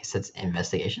 I guess it's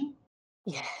investigation?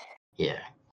 Yeah. Yeah.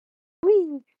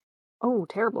 Whee! Oh,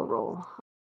 terrible roll.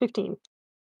 15.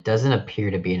 It doesn't appear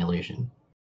to be an illusion.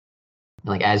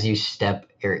 Like, as you step,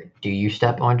 or do you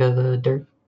step onto the dirt?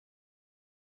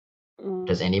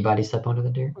 Does anybody step onto the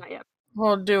dirt? Not yet.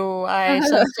 Well, do I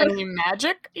sense any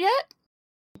magic yet?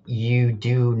 You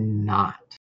do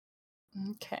not.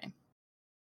 Okay.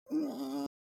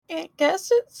 I guess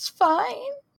it's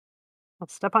fine. I'll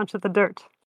step onto the dirt.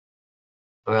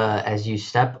 As you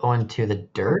step onto the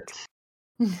dirt,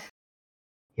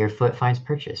 your foot finds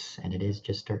purchase, and it is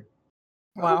just dirt.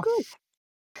 Wow. Oh,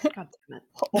 God damn it.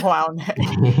 Wow.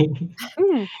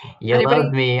 good. You Anybody-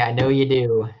 love me. I know you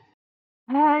do.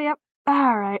 Yep.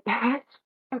 All right.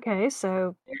 Okay,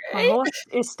 so my horse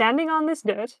is standing on this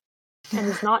dirt and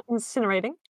is not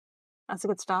incinerating. That's a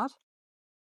good start.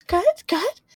 Good,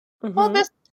 good. Well, Mhm. this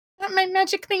my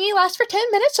magic thingy lasts for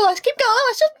 10 minutes, so let's keep going.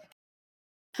 Let's just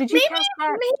Did you cast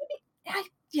that?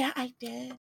 Yeah, I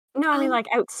did. No, I mean um, like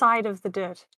outside of the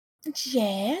dirt.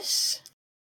 Yes.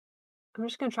 I'm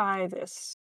just gonna try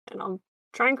this, and I'll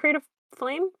try and create a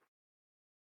flame.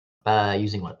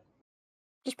 Using what?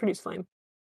 Just produce flame.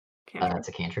 Cantrip. It's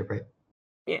a cantrip, right?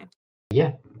 Yeah.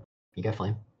 Yeah. You got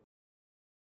flame.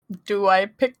 Do I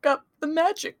pick up the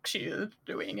magic she is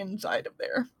doing inside of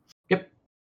there? Yep.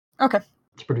 Okay.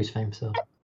 It's produce flame, so.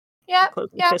 Yeah. Close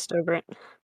my Yeah. fist over it.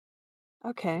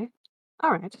 Okay.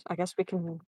 All right. I guess we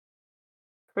can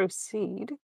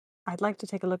proceed. I'd like to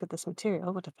take a look at this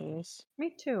material. What if it is?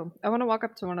 Me too. I want to walk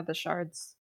up to one of the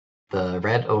shards. The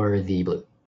red or the blue?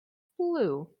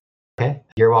 Blue. Okay.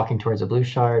 You're walking towards a blue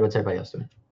shard. What's everybody else doing?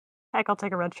 Heck, I'll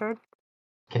take a red shard.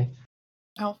 Okay.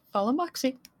 I'll follow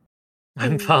Moxie.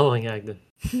 I'm following Agden.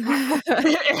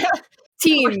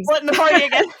 Teams. Split in the party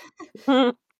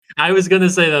again. I was gonna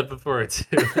say that before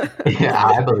too. Yeah,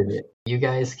 I believe it. You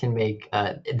guys can make.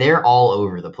 They're all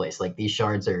over the place. Like, these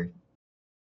shards are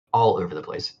all over the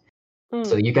place.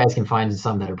 So you guys can find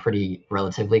some that are pretty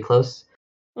relatively close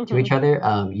to each other.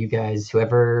 You guys,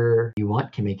 whoever you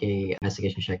want, can make a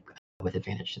investigation check with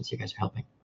advantage since you guys are helping.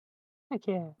 Heck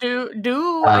yeah.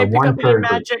 Do I pick one up per any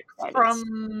group. magic Guidance.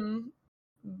 from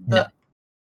the No.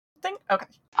 thing? Okay.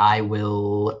 I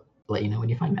will let you know when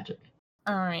you find magic.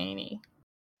 Alrighty.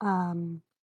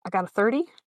 I got a 30.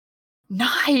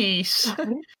 Nice.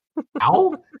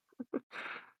 Ow! I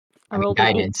I mean, rolled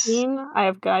guidance. an 18. I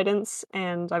have guidance,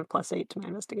 and I have +8 to my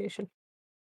investigation.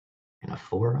 And a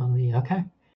 4 on the. Okay.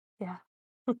 Yeah.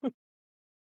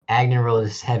 Agnes rolled a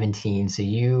 17, so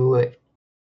you.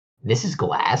 This is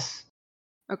glass.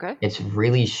 Okay. It's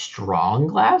really strong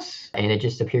glass, and it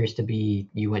just appears to be.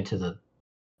 You went to the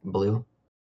blue,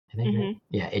 I think, right?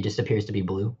 Yeah, it just appears to be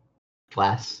blue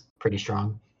glass. Pretty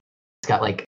strong. It's got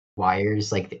like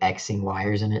wires, like the Xing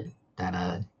wires in it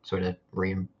that sort of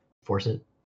reinforce it.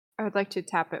 I would like to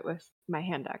tap it with my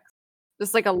hand axe.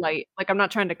 Just like a light. Like I'm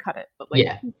not trying to cut it, but like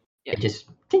Yeah. yeah. It just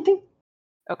ting ting.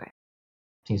 Okay.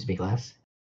 Seems to be glass.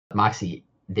 Moxie,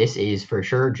 this is for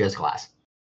sure just glass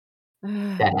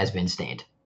that has been stained.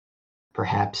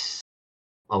 Perhaps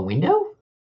a window?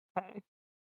 Okay.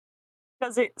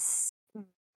 Because it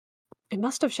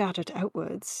must have shattered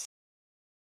outwards.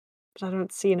 But I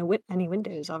don't see any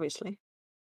windows, obviously.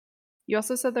 You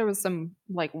also said there was some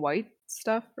like white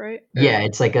stuff, right? Yeah,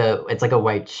 it's like a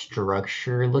white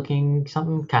structure looking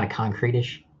something, kind of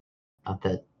concrete-ish. Not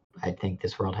that I think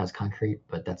this world has concrete,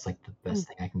 but that's like the best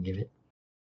thing I can give it.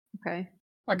 Okay.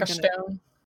 Like I'm a gonna- stone.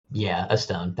 Yeah, a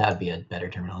stone. That would be a better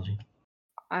terminology.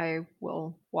 I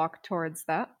will walk towards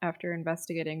that after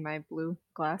investigating my blue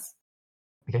glass.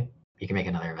 Okay. You can make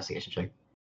another investigation check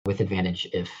with advantage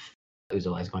if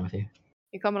Uzula is going with you.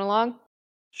 You coming along?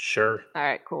 Sure. All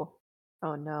right, cool.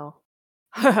 Oh no.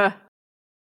 I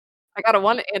got a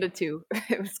 1 and a 2.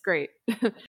 It was great.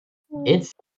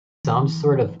 It's some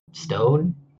sort of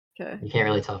stone. Okay. You can't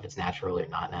really tell if it's natural or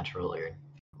not natural or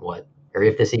what, or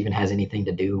if this even has anything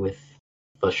to do with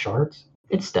the shards.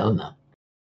 It's stone though.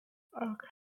 Okay.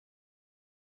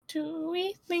 Do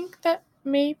we think that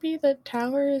maybe the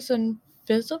tower is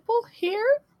invisible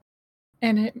here?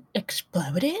 And it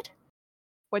exploded?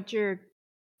 Would your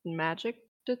magic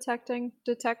detecting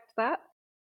detect that?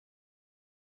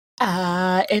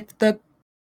 If the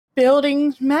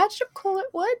building's magical, it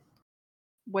would.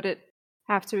 Would it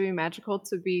have to be magical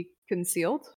to be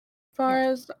concealed? As far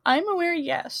as I'm aware,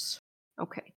 yes.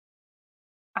 Okay.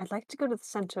 I'd like to go to the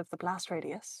center of the blast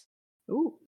radius.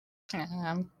 Ooh.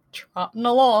 I'm trotting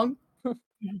along.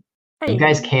 You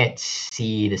guys can't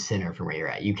see the center from where you're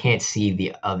at. You can't see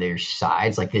the other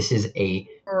sides. Like this is a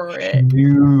Right.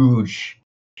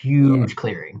 huge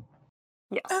clearing.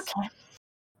 Yes. Okay.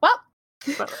 Well,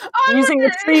 But I'm using the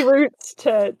ready. tree roots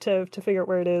to figure out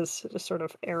where it is, just sort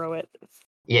of arrow it.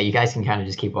 Yeah, you guys can kind of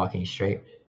just keep walking straight.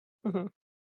 Mhm.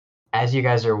 As you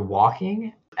guys are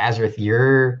walking, Azrith,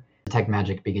 your detect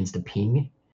magic begins to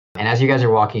ping. And as you guys are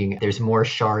walking, there's more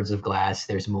shards of glass,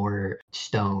 there's more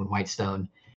stone, white stone.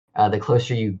 The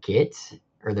closer you get,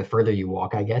 or the further you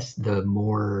walk, I guess, the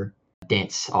more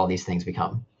dense all these things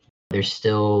become. There's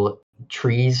still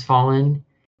trees fallen,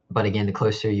 but again, the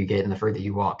closer you get and the further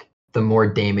you walk, the more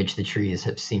damage the trees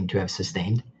have seemed to have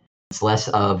sustained. It's less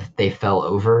of they fell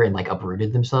over and like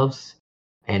uprooted themselves,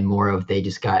 and more of they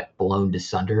just got blown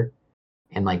asunder,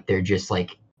 and like they're just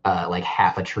like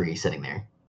half a tree sitting there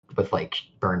with like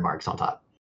burn marks on top.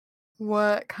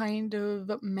 What kind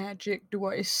of magic do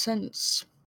I sense?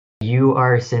 You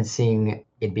are sensing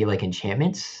it'd be like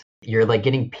enchantments. You're like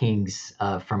getting pings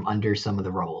from under some of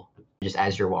the rubble, just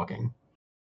as you're walking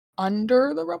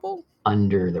Under the rubble?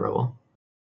 under the rubble.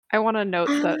 I want to note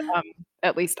that Uh,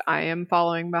 at least I am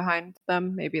following behind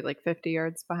them, maybe like 50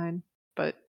 yards behind,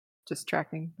 but just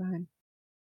tracking behind.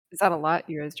 Is that a lot?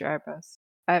 You raised your eyebrows.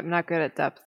 I'm not good at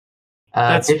depth.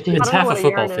 That's 50, I it's don't know half a what a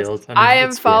football yarn is. field. I I mean, am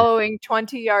it's following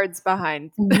 20 yards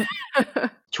behind.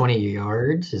 20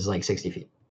 yards is like 60 feet,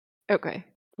 Okay.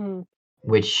 Mm.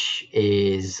 which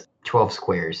is 12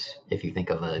 squares if you think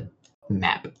of a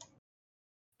map.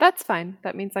 That's fine.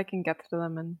 That means I can get to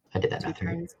them in I did that 2 math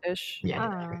right. turns ish Yeah, I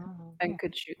did that right. and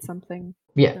could shoot something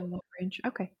Yeah. in long range.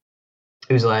 Okay.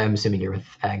 Uzla, I'm assuming you're with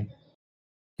Ag.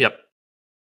 Yep.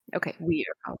 Okay. We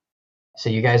are. So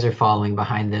you guys are following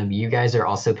behind them. You guys are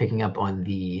also picking up on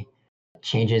the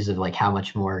changes of like how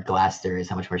much more glass there is,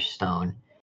 how much more stone.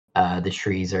 The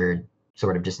trees are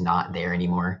sort of just not there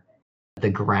anymore. The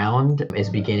ground is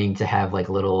beginning to have like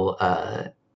little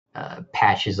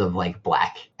patches of like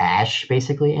black ash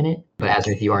basically in it. But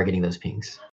Azrith, you are getting those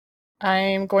pings.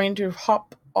 I'm going to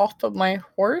hop off of my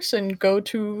horse and go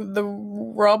to the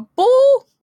rubble.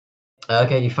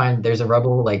 Okay, you find there's a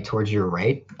rubble like towards your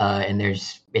right, and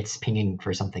it's pinging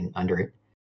for something under it.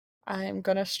 I'm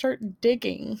gonna start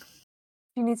digging.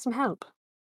 You need some help.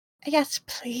 Yes,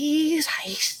 please. I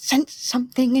sense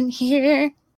something in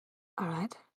here. All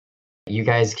right. You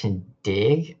guys can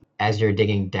dig. As you're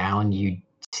digging down, you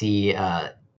see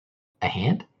a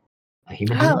hand, a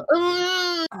human hand.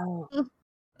 Oh, a soldier,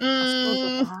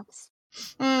 Mm, perhaps.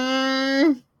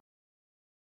 mm.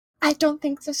 I don't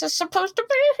think this is supposed to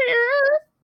be here.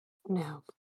 No,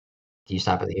 Do you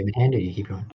stop at the human hand or you keep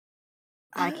going?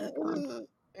 I keep going.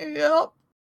 Yep.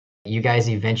 You guys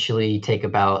eventually take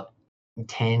about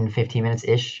 10, 15 minutes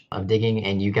ish of digging,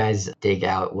 and you guys dig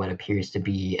out what appears to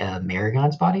be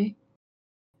Maragon's body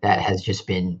that has just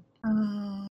been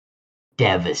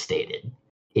devastated.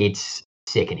 It's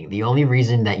sickening. The only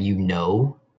reason that you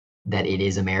know that it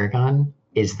is American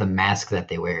is the mask that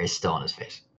they wear is still on his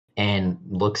face and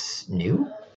looks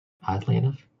new, oddly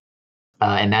enough.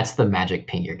 And that's the magic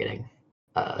ping you're getting.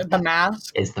 The That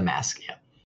mask. is the mask, yeah.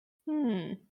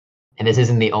 Hmm. And this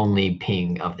isn't the only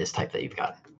ping of this type that you've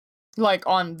got. Like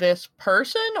on this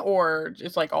person or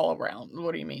just like all around?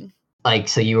 What do you mean? Like,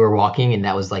 so you were walking and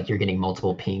that was like you're getting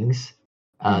multiple pings.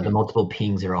 The Mhm. multiple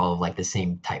pings are all of like the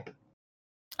same type.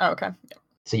 Oh, okay.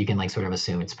 So you can like sort of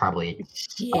assume it's probably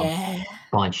Yeah.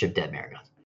 bunch of dead Marigons.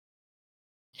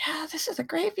 Yeah, this is a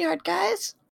graveyard,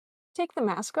 guys. Take the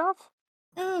mask off?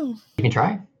 Oh. You can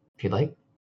try if you'd like.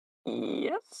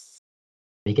 Yes.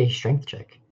 Make a strength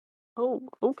check. Oh,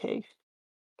 okay.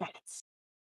 Guidance.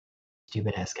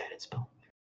 Stupid ass guidance spell.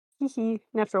 Hee.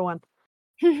 Natural one.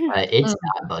 It's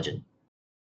not budging.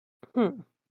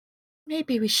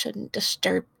 Maybe we shouldn't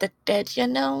disturb the dead, you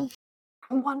know?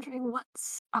 I'm wondering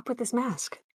what's up with this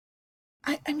mask.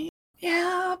 I mean,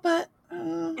 yeah, but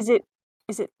Is it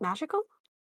magical?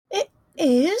 it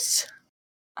is.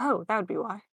 Oh, that would be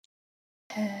why.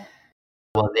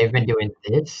 Well, they've been doing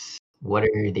this. What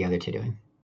are the other two doing?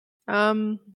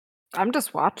 I'm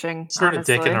just watching. Sort of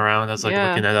honestly. dicking around. I was like Yeah.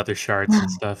 looking at other shards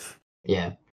and stuff.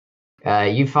 Yeah.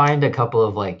 You find a couple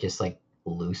of just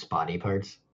loose body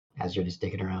parts as you're just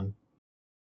digging around.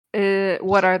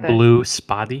 What are they? Blue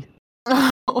spotty.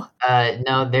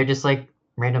 No, they're just like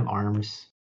random arms,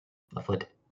 a foot.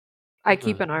 I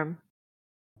keep an arm.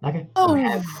 Okay. Oh.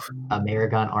 Have a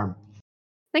Maragon arm.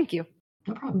 Thank you.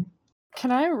 No problem.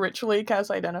 Can I ritually cast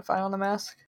Identify on the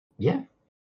mask? Yeah.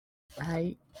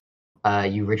 Right.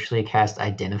 You ritually cast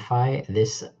Identify.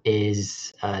 This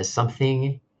is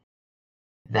something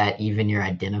that even your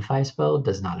Identify spell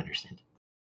does not understand.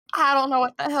 I don't know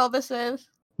what the hell this is.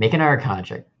 Make an Arcana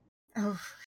check.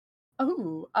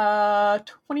 Oh,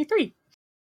 23.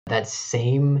 That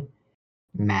same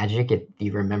magic, if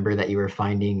you remember that you were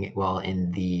finding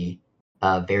in the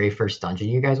very first dungeon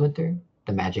you guys went through,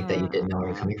 the magic that you didn't know where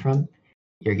it was coming from,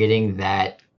 you're getting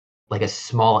that, like a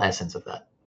small essence of that.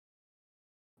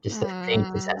 Just the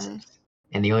faintest essence.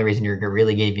 And the only reason you're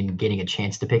really even getting a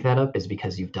chance to pick that up is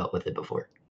because you've dealt with it before.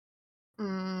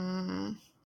 You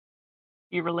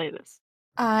relay this.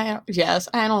 Yes,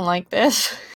 I don't like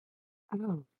this.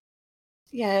 Oh.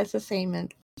 Yeah, it's the same as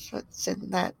what's in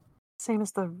that. Same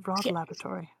as the Rod Yeah.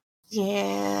 Laboratory.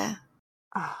 Yeah.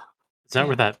 Ah. Is that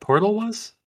where that portal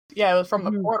was? Yeah, it was from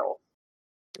the Mhm. portal.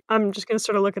 I'm just gonna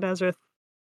sort of look at Ezra.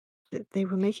 They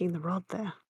were making the rod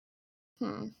there.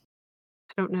 Hmm.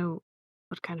 I don't know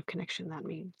what kind of connection that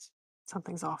means.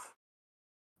 Something's off.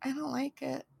 I don't like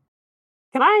it.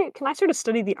 Can I sort of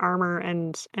study the armor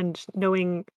and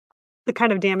knowing the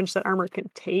kind of damage that armor can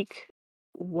take,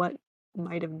 what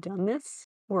might have done this?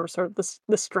 Or sort of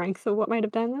the strength of what might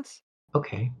have done this?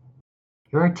 Okay.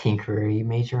 You're a tinkerer. You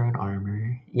made your own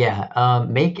armor. Yeah.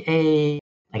 Make a,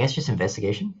 I guess, just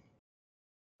investigation.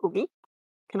 Okay.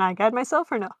 Can I guide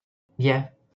myself or no? Yeah.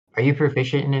 Are you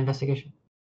proficient in investigation?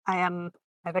 I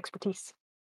have expertise.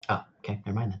 Oh, okay.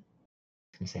 Never mind then. I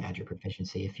was going to say add your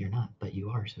proficiency if you're not, but you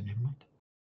are, so never mind.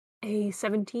 A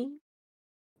 17?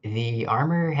 The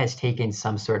armor has taken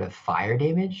some sort of fire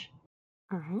damage.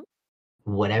 Alright.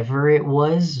 Whatever it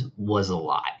was a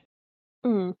lot.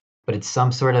 Mm. But it's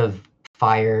some sort of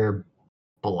fire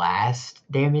blast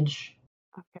damage.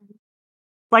 Okay.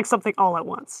 Like something all at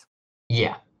once.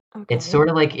 Yeah. Okay. It's sort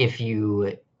of like if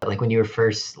you, like when you were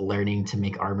first learning to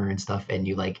make armor and stuff and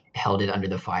you held it under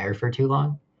the fire for too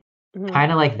long. Mhm.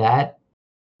 Kind of like that,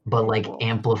 but Whoa.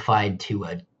 amplified to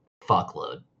a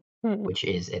fuckload, Hmm. which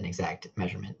is an exact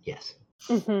measurement. Yes.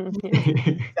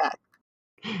 Mhm. Yeah.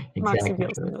 Marks Exact and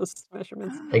Gills in measurement. those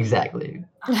measurements. Exactly.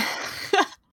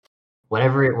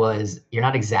 Whatever it was, you're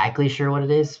not exactly sure what it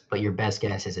is, but your best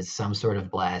guess is it's some sort of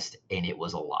blast, and it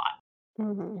was a lot.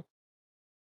 Mhm.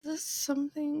 Is this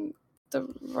something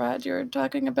the rod you're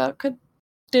talking about could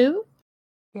do?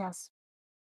 Yes.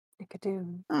 It could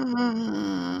do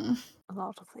Mm. a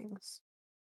lot of things.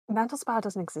 Mental spa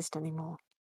doesn't exist anymore.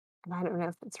 And I don't know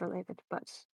if it's related, but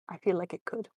I feel like it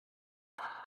could.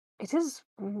 It is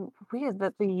weird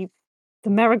that the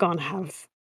Maragon have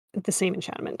the same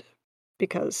enchantment,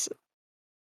 because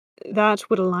that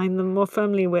would align them more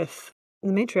firmly with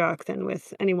the matriarch than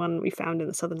with anyone we found in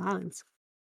the Southern Islands.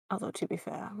 Although, to be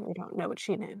fair, we don't know what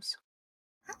she knows.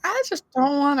 I just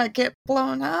don't want to get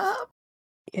blown up.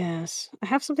 Yes, I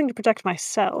have something to protect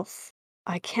myself.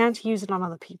 I can't use it on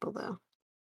other people, though.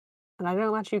 And I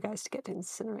don't want you guys to get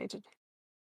incinerated.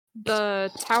 The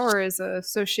tower is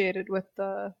associated with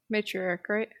the matriarch,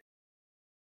 right?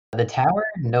 The tower,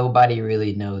 nobody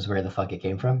really knows where the fuck it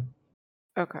came from.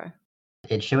 Okay.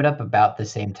 It showed up about the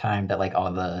same time that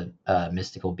all the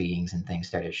mystical beings and things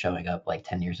started showing up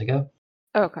 10 years ago.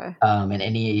 Okay. And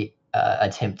any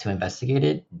attempt to investigate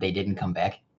it, they didn't come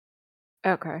back.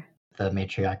 Okay. The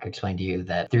matriarch explained to you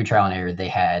that through trial and error, they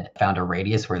had found a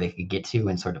radius where they could get to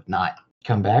and sort of not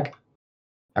come back,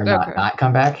 or Okay. not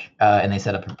come back, and they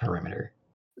set up a perimeter.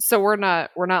 So we're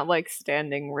not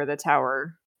standing where the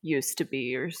tower used to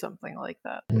be or something like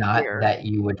that. Not that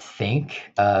you would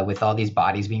think. With all these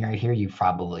bodies being right here, you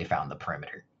probably found the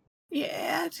perimeter.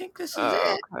 Yeah, I think this is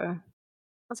it. Okay.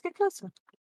 Let's get closer.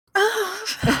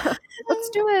 Let's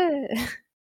do it.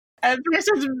 Edris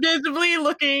is visibly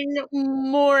looking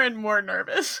more and more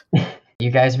nervous. You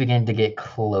guys begin to get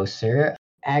closer.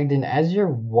 Agden, as you're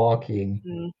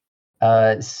walking,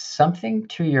 something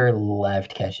to your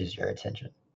left catches your attention.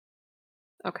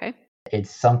 Okay. It's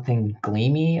something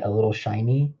gleamy, a little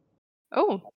shiny.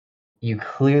 Oh, You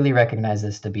clearly recognize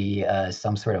this to be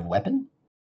some sort of weapon,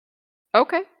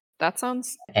 okay. That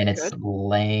sounds and it's good.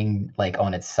 laying like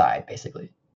on its side, basically.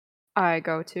 I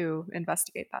go to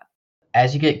investigate that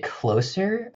As you get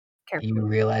closer, you carefully.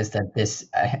 realize that this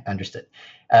I understood.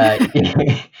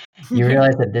 You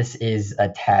realize that this is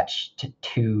attached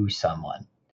to someone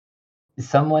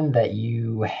that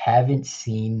you haven't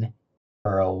seen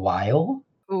for a while,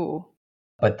 Ooh,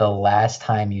 but the last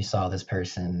time you saw this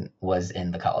person was in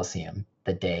the Colosseum,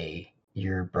 the day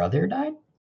your brother died.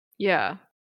 yeah.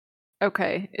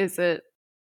 Okay.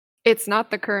 It's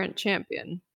not the current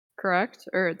champion, correct?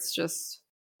 Or it's just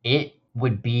It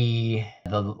would be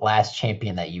the last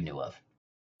champion that you knew of.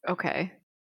 okay.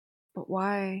 But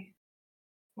why?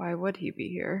 Why would he be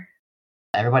here?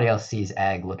 Everybody else sees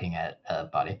Ag looking at a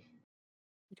body.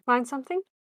 Did you find something?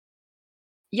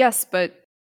 Yes, but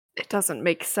it doesn't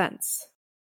make sense.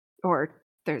 Or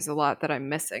there's a lot that I'm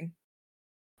missing.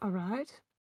 All right.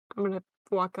 I'm gonna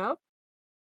walk up.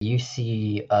 You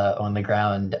see on the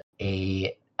ground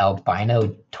a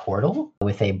albino turtle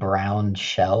with a brown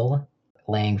shell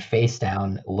laying face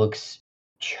down, looks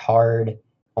charred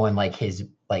on like his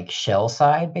like shell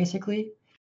side, basically.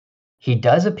 He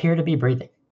does appear to be breathing.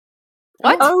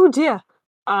 What? Oh dear.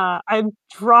 I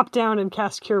drop down and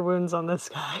cast Cure Wounds on this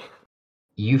guy.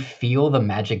 You feel the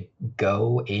magic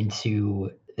go into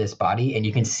this body, and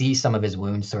you can see some of his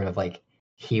wounds sort of like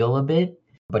heal a bit,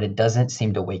 but it doesn't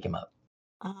seem to wake him up.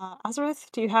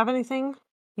 Azareth, do you have anything?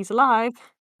 He's alive.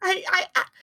 I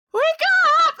wake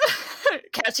up!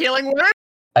 Cast healing word.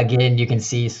 Again, you can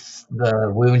see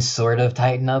the wounds sort of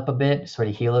tighten up a bit, sort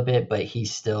of heal a bit, but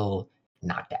he's still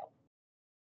knocked out.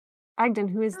 Agden,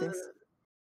 who is this?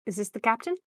 Is this the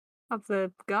captain of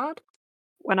the guard?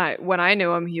 When I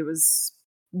knew him, he was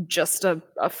just a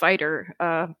fighter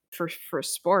for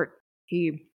sport.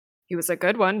 He was a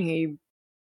good one. He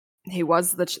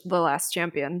was the last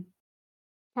champion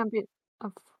Champion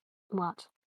of what?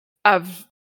 of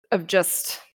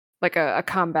just like a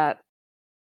combat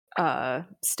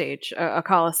stage, a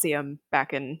coliseum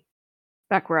back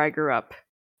where I grew up.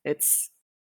 It's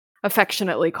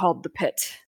affectionately called the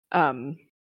pit.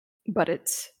 But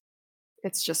it's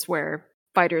just where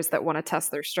fighters that want to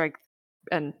test their strength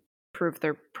and prove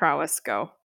their prowess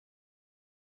go.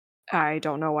 I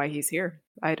don't know why he's here.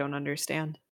 I don't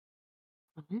understand.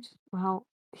 Right. Well,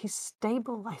 he's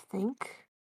stable, I think.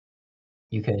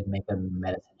 You could make a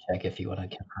medicine check if you want to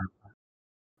confirm.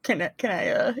 Can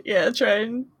I yeah, try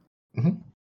and Mhm.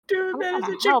 do a I'm gonna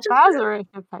medicine check help just Azareth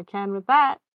if I can with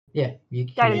that. Yeah, you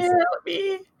can. Guidance. yeah, help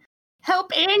me.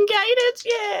 Help and guidance,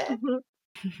 yeah.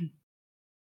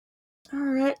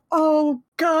 Alright. Oh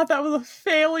god, that was a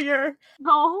failure.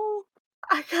 No.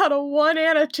 I got a 1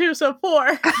 and a 2, so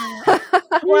 4.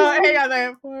 Well, hang on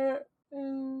there.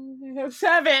 4,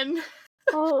 7.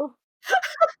 Oh.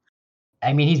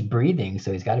 I mean, he's breathing,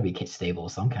 so he's got to be stable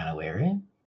some kind of way, right?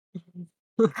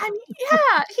 I mean,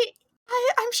 yeah,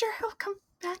 I'm sure he'll come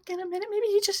back in a minute. Maybe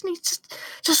he just needs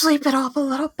to sleep it off a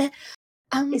little bit.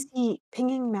 Is he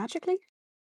pinging magically?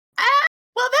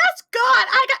 Well, that's gone.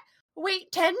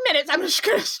 Wait 10 minutes. I'm just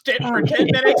gonna sit for 10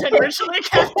 minutes and ritually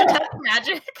cast detect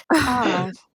magic.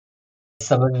 Alright.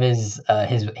 Some of his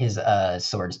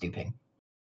swords do ping.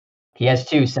 He has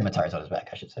 2 scimitars on his back,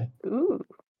 I should say. Ooh.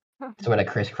 Sort of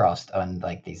crisscrossed on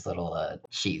like these little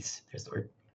sheaths. There's the word.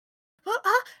 Well,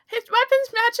 his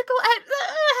weapon's magical. I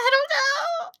don't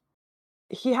know.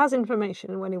 He has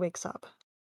information when he wakes up.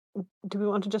 Do we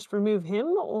want to just remove him,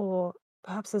 or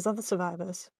perhaps there's other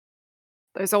survivors?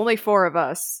 There's only 4 of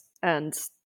us, and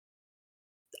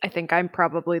I think I'm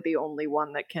probably the only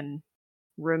one that can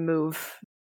remove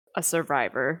a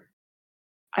survivor.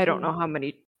 I don't know how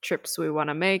many trips we want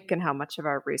to make and how much of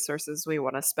our resources we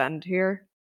want to spend here.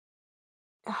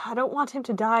 I don't want him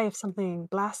to die if something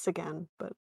blasts again,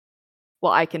 but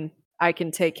Well, I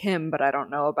can take him, but I don't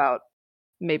know about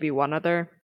maybe one other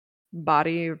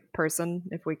body or person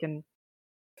if we can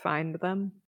find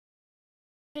them.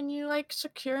 Can you like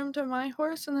secure him to my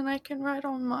horse and then I can ride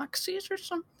on Moxie's or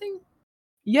something?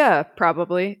 Yeah,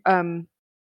 probably.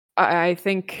 I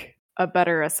think a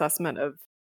better assessment of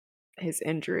his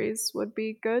injuries would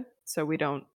be good, so we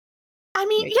don't I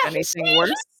mean, make yeah, he's anything worse.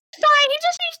 fine. He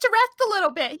just needs to rest a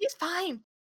little bit. He's fine.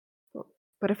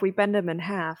 But if we bend him in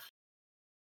half,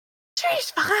 Sure,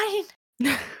 he's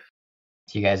fine.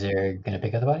 So you guys are gonna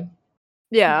pick up the body?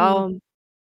 yeah, Mhm.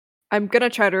 I'm gonna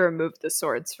try to remove the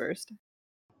swords first.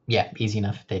 Yeah, easy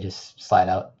enough. They just slide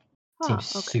out.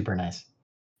 Seems Okay. super nice.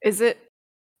 Is it?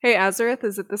 Hey, Azareth,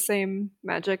 is it the same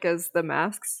magic as the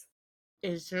masks?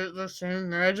 Is it the same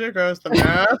magic as the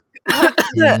mask?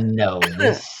 No,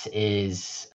 this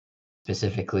is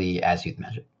specifically as youth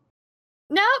magic.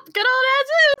 Nope, good old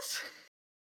as is.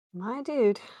 My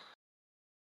dude.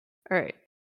 All right.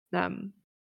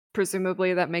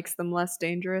 Presumably that makes them less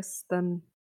dangerous than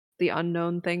the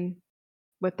unknown thing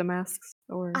with the masks,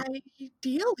 or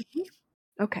Ideally.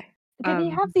 okay. Did he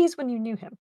have these when you knew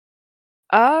him?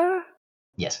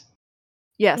 Yes.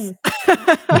 Yes.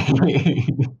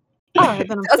 Alright,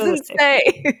 then I'm still Doesn't safe.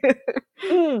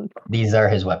 say. These are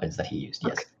his weapons that he used,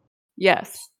 yes. Okay.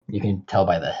 Yes. You can tell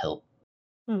by the hilt.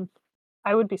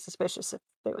 I would be suspicious if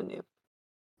they were new.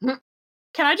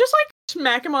 Can I just like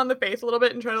smack him on the face a little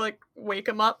bit and try to like wake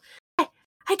him up?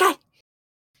 Hey guy,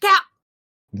 get out.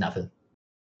 Nothing.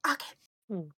 Okay.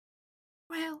 Hmm.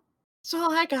 Well, that's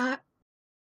all I got.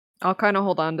 I'll kind of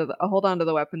hold on to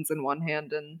the weapons in one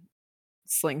hand and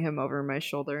sling him over my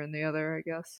shoulder in the other, I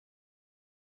guess.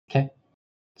 Okay.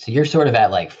 So you're sort of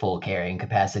at like full carrying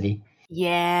capacity.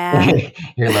 Yeah.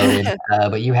 You're loaded,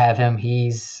 but you have him.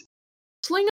 He's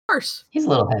Sling a horse. a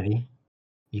little heavy.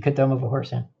 You could throw him off a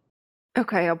horse, yeah.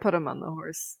 Okay, I'll put him on the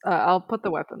horse. I'll put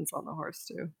the weapons on the horse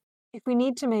too. If we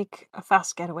need to make a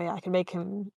fast getaway, I can make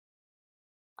him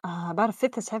about a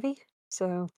fifth as heavy.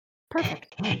 So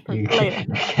Perfect. You Later.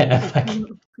 kind of like,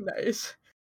 Nice.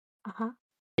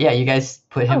 yeah, you guys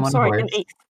put him Oh, on sorry, the an horse.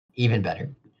 eighth. Even better.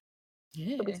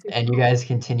 Yeah. And you guys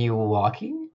continue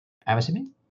walking, I'm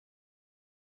assuming?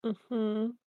 Mm-hmm.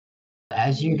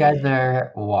 As you guys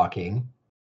are walking,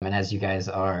 and as you guys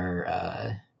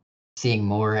are seeing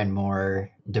more and more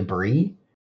debris,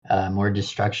 more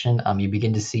destruction, you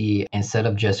begin to see, instead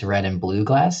of just red and blue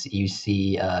glass, you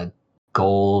see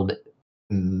gold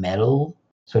metal,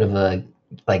 sort of a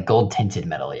like gold tinted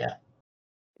metal, yeah.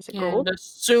 Is it And gold?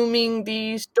 assuming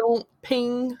these don't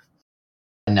ping.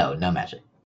 No magic.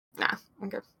 Nah,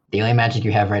 okay. The only magic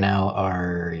you have right now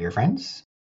are your friends.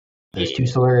 Those two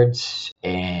swords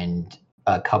and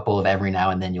a couple of every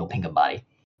now and then you'll ping a body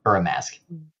or a mask,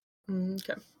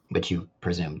 Okay. which you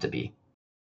presume to be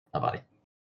a body.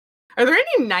 Are there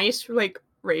any nice like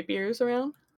rapiers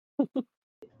around?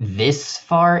 This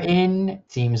far in,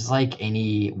 seems like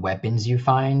any weapons you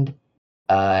find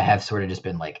have sort of just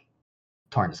been like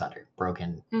torn asunder,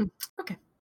 broken, Okay.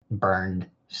 burned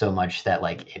so much that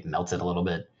like it melted a little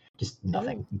bit. Just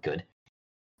nothing good.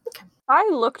 I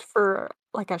looked for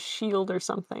like a shield or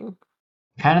something.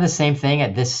 Kind of the same thing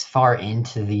at this far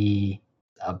into the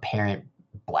apparent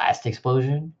blast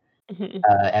explosion. Mhm.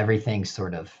 Everything's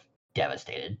sort of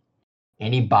devastated.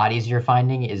 Any bodies you're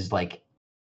finding is like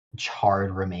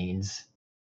charred remains,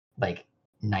 like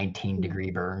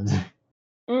 19-degree burns.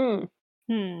 Mm.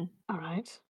 Hmm. All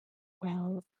right.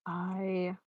 Well,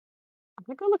 I'm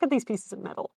gonna go look at these pieces of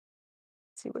metal.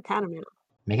 See what kind of metal.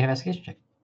 Make an investigation check.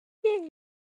 Yay.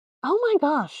 Oh my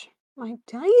gosh, my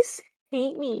dice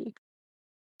hate me.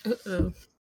 Uh-oh.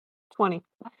 20.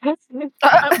 What?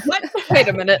 Wait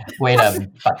a minute. Wait a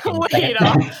fucking Wait second.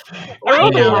 Roll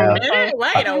Wait the a one, minute.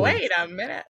 okay. Wait a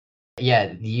minute.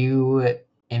 Yeah, you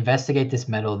investigate this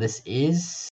metal. This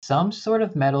is some sort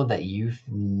of metal that you've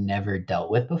never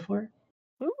dealt with before.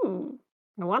 Ooh.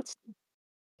 I want some.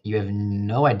 You have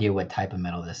no idea what type of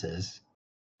metal this is,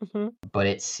 Mhm. but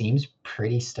it seems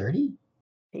pretty sturdy.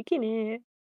 Taking it.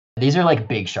 These are like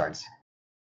big shards.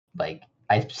 Like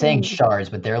I'm saying Mm. shards,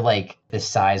 but they're like the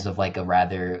size of like a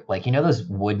rather like you know those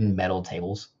wooden metal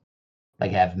tables,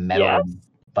 like have metal Yes.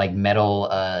 like metal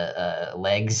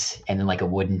legs and then like a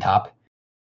wooden top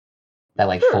that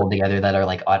like Sure. fold together that are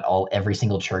like at all every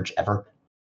single church ever.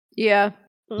 Yeah.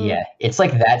 Mm. Yeah, it's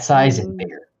like that size and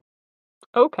bigger.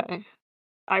 Okay.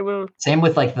 I will. Same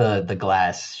with like the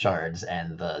glass shards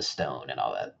and the stone and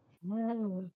all that.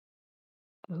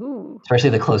 Ooh. Especially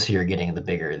the closer you're getting, the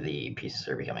bigger the pieces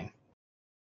are becoming.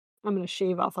 I'm gonna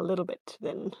shave off a little bit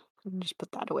then and just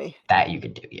put that away. That you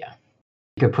could do, yeah.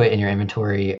 You could put in your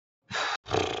inventory.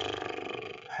 How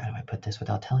do I put this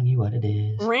without telling you what it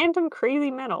is? Random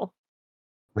crazy metal.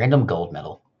 Random gold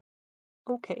metal.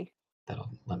 Okay. That'll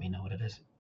let me know what it is.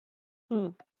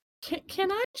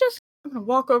 Can I just I'm gonna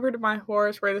walk over to my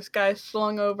horse where this guy's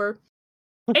slung over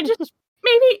and just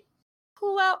maybe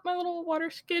pull out my little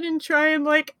water skin and try and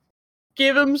like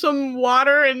give him some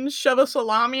water and shove a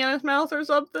salami in his mouth or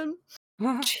something?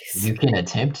 Jeez. You can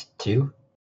attempt to.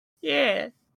 Yeah.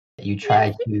 You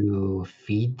try to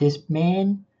feed this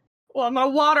man. Well, I'm gonna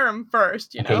water him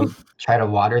first, you know. Try to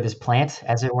water this plant,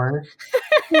 as it were.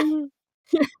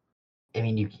 I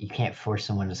mean, you can't force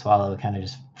someone to swallow. It kind of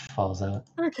just falls out.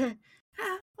 Okay.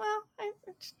 Well,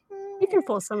 You can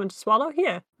force someone to swallow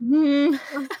here.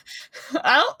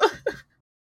 I'll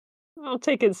I'll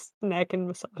take his neck and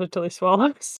massage it till he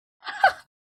swallows.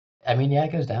 I mean, yeah,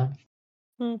 it goes down.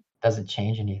 Hmm. Doesn't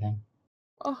change anything.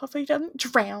 Oh, hopefully he doesn't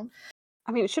drown.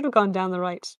 I mean, it should have gone down the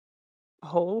right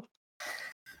hole.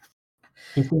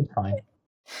 He seems fine.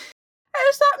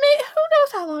 Is that me? Who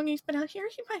knows how long he's been out here?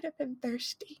 He might have been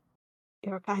thirsty.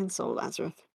 You're a kind soul,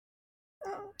 Lazarus.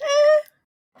 Oh,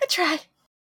 I try.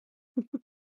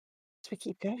 As we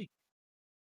keep going.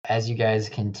 As you guys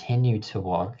continue to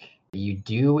walk, you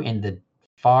do in the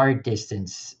far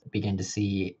distance begin to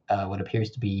see what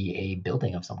appears to be a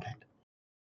building of some kind.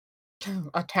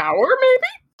 A tower,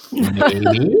 maybe?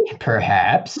 Maybe,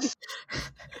 perhaps.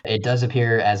 It does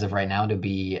appear as of right now to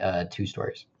be 2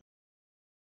 stories.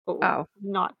 Oh.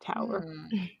 Not tower.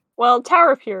 Hmm. Well,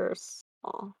 tower appears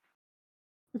small.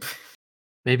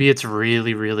 Maybe it's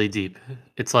really, really deep.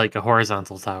 It's like a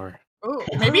horizontal tower. Ooh,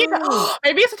 maybe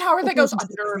maybe it's a tower that It goes goes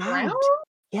into the underground. ground.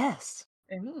 Yes.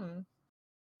 Mm.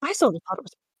 I sort of thought it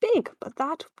was big, but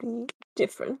that would be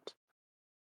different.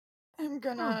 I'm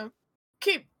gonna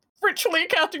keep ritually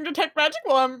casting detect magic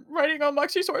while I'm riding on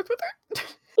Moxie's horse with her.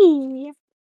 Yeah.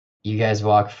 You guys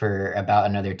walk for about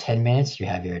another 10 minutes. You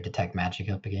have your detect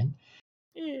magic up again.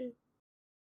 Yeah.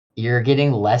 You're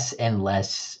getting less and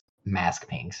less mask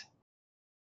pings.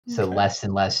 So Okay. less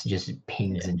and less just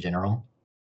pings in general.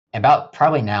 About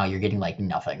probably now you're getting like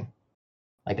nothing.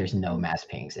 Like there's no mass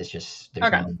pings. It's just there's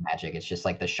Okay. no magic. It's just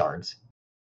like the shards.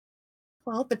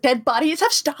 Well, the dead bodies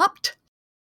have stopped.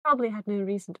 Probably had no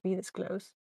reason to be this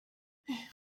close.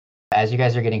 As you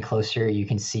guys are getting closer, you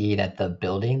can see that the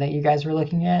building that you guys were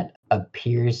looking at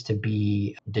appears to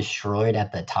be destroyed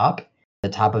at the top. The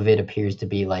top of it appears to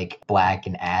be like black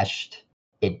and ashed.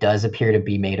 It does appear to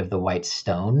be made of the white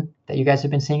stone that you guys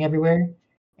have been seeing everywhere.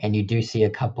 And you do see a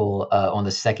couple, on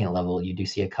the second level, you do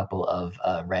see a couple of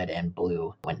red and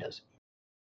blue windows.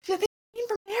 Do they came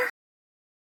from there?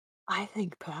 I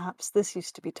think perhaps this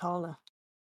used to be taller.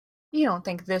 You don't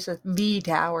think this is the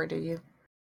tower, do you?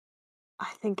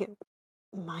 I think it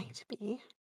might be.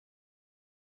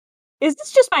 Is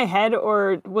this just my head,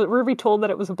 or were we told that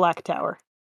it was a black tower?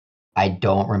 I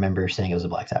don't remember saying it was a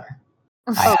black tower.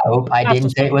 I Okay, hope I that's didn't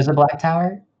just say my it was a head. black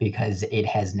tower because it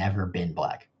has never been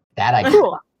black. That I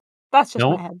Cool. That's just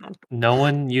Nope. my head then. No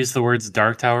one use the words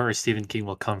Dark Tower or Stephen King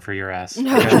will come for your ass.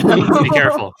 Okay? Be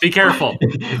careful. Be careful.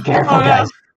 Careful, Oh, no. guys.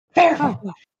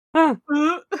 Careful. Ah,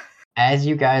 As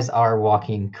you guys are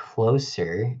walking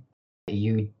closer,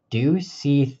 you do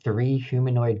see 3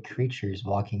 humanoid creatures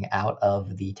walking out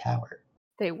of the tower.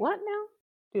 They what now?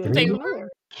 do they Three look familiar?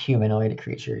 humanoid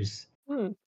creatures. Hmm.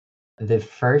 The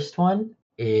first one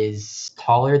is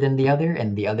taller than the other,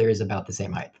 and the other is about the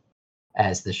same height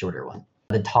as the shorter one.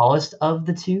 The tallest of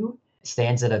the 2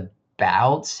 stands at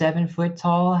about 7 foot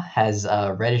tall, has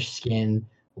reddish skin,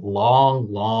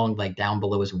 long, like down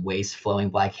below his waist, flowing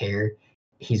black hair.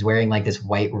 He's wearing like this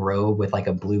white robe with like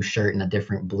a blue shirt and a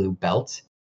different blue belt.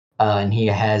 And he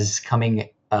has coming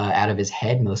out of his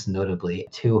head, most notably,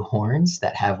 2 horns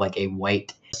that have like a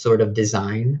white sort of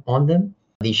design on them.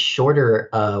 The shorter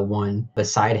one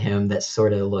beside him that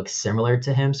sort of looks similar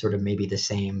to him, sort of maybe the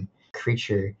same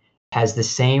creature, has the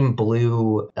same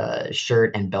blue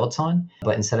shirt and belt on,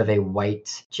 but instead of a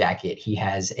white jacket, he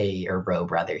has or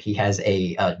robe rather, he has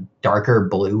a darker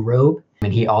blue robe.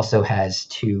 And he also has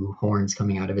 2 horns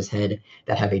coming out of his head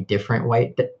that have a different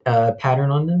white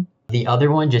pattern on them. The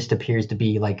other one just appears to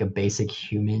be like a basic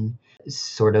human,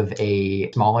 sort of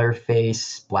a smaller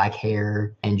face, black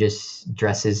hair, and just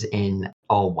dresses in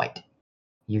all white.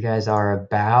 You guys are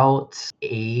about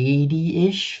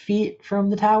 80-ish feet from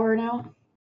the tower now.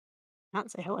 Not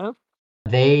say hello.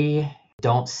 They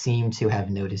don't seem to have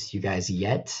noticed you guys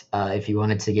yet. If you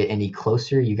wanted to get any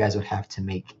closer, you guys would have to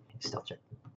make a stealth check.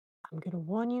 I'm gonna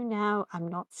warn you now. I'm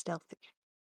not stealthy.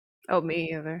 Oh,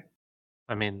 me either.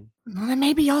 I mean, Well, then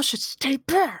maybe y'all should stay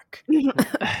back.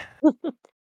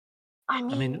 I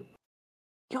mean, mean,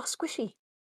 you're squishy.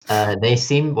 They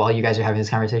seem, while you guys are having this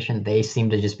conversation, they seem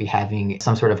to just be having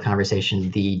some sort of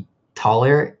conversation. The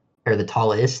taller or the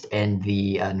tallest and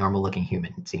the normal looking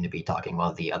human seem to be talking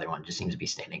while the other one just seems to be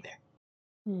standing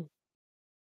there.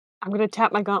 I'm gonna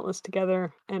tap my gauntlets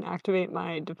together and activate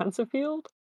my defensive field.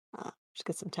 Just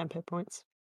get some 10 hit points.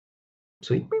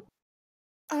 Sweet.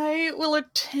 I will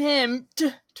attempt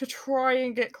to try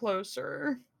and get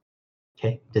closer.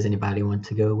 Okay. Does anybody want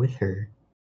to go with her?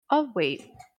 I'll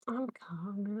wait. I'm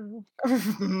coming.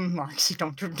 Moxie,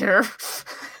 don't you dare.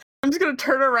 I'm just gonna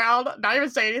turn around, not even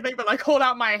say anything, but like hold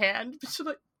out my hand. Just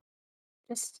like,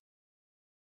 Just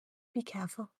be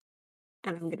careful.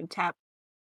 And I'm gonna tap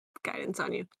guidance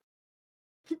on you.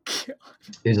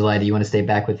 Uzalai, do you want to stay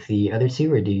back with the other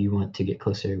 2, or do you want to get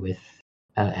closer with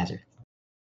Azur?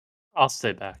 I'll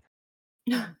stay back.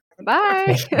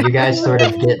 Bye. You guys sort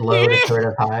of get low to sort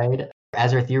of hide.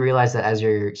 Azareth, you realize that as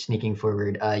you're sneaking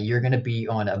forward, you're going to be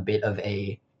on a bit of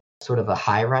a sort of a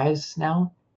high rise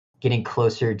now, getting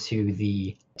closer to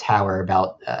the tower.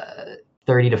 About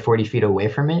 30 to 40 feet away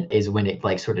from it is when it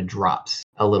like sort of drops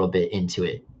a little bit into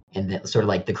it, and then sort of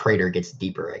like the crater gets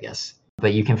deeper, I guess.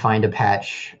 But you can find a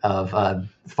patch of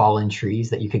fallen trees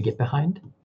that you could get behind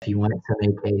if you wanted to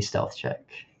make a stealth check.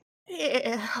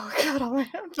 Yeah. Oh god,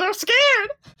 I'm so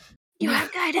scared. You have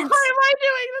Why guidance. am I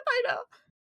doing this? I know.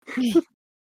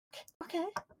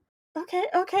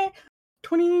 Okay.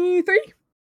 23.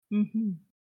 Mm-hmm.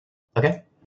 Okay.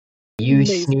 You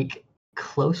Amazing. sneak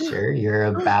closer. You're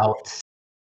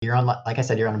on, like I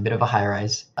said, you're on a bit of a high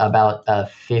rise, about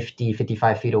 50,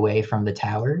 55 feet away from the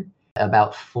tower,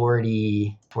 about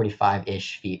 40,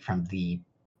 45-ish feet from the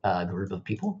group of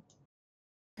people.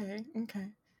 Okay.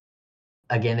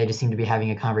 Again, they just seem to be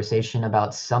having a conversation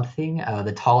about something.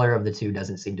 The taller of the two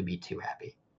doesn't seem to be too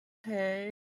happy. Okay.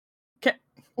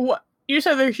 What? You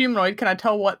said they're humanoid. Can I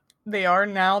tell what they are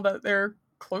now that they're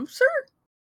closer?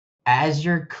 As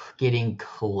you're getting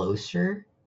closer,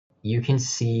 you can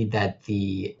see that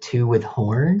the two with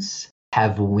horns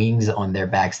have wings on their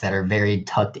backs that are very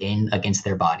tucked in against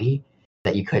their body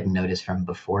that you couldn't notice from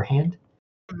beforehand.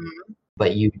 Mhm.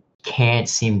 But you can't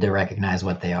seem to recognize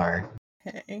what they are.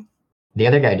 Okay. The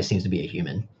other guy just seems to be a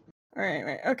human.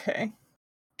 Right. Okay.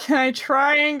 Can I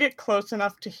try and get close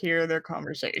enough to hear their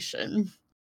conversation?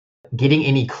 Getting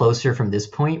any closer from this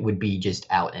point would be just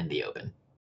out in the open.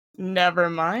 Never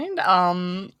mind.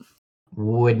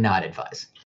 Would not advise.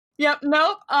 Yep.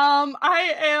 Nope.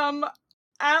 I am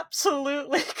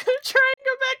absolutely gonna try and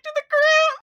go back to the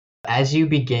group. As you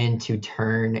begin to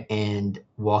turn and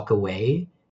walk away,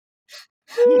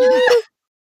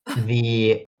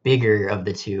 the bigger of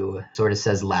the two sort of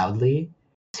says loudly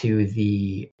to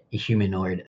the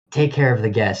humanoid, "Take care of the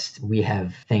guest. We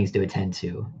have things to attend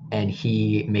to." And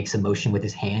he makes a motion with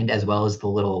his hand, as well as the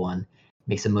little one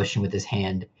makes a motion with his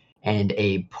hand. And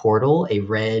a portal, a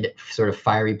red sort of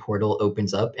fiery portal,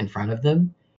 opens up in front of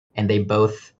them, and they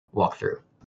both walk through.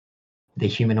 The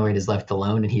humanoid is left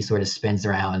alone, and he sort of spins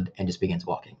around and just begins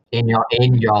walking in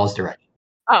y'all's direction.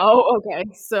 Oh, okay.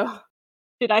 So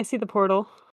Did I see the portal?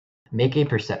 Make a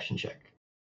perception check.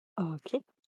 Okay.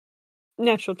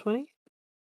 Natural 20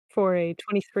 for a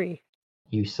 23.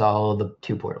 You saw the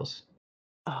two portals.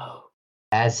 Oh.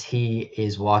 As he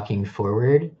is walking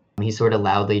forward, he sort of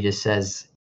loudly just says,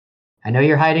 "I know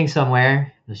you're hiding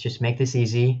somewhere. Let's just make this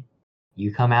easy.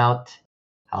 You come out,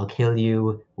 I'll kill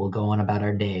you, we'll go on about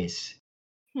our days."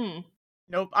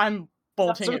 Nope. I'm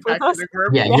bolting Azareth it back with to us? the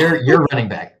group. Yeah, you're running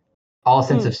back. All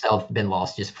sense of self been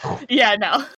lost. Just Yeah.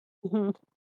 No. Mhm.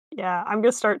 Yeah, I'm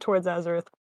gonna start towards Azareth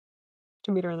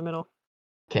to meet her in the middle.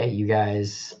 okay. You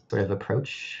guys sort of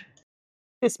approach.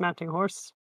 Dismounting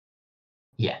horse.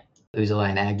 Yeah, Uzula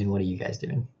and Agden. What are you guys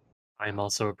doing? I'm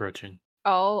also approaching.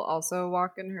 I'll also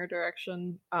walk in her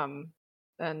direction.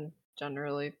 And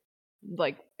generally,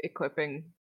 like equipping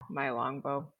my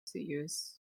longbow to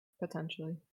use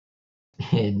potentially.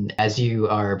 And as you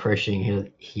are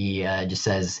approaching, he just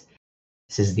says,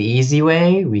 "This is the easy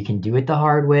way. We can do it the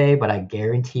hard way, but I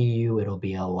guarantee you it'll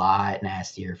be a lot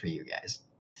nastier for you guys.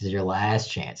 This is your last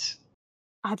chance."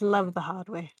 I'd love the hard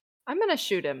way. I'm gonna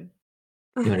shoot him.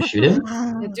 You want to shoot him?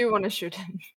 I do want to shoot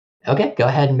him. Okay, go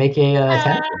ahead and make a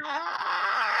attack.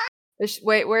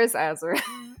 Wait, where's Azareth?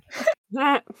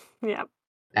 Yeah.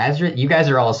 Azareth, you guys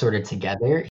are all sort of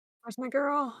together. Where's my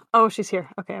girl? Oh, she's here.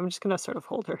 Okay, I'm just gonna sort of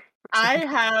hold her. for a I second.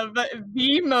 have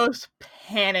the most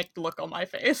panicked look on my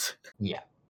face. Yeah.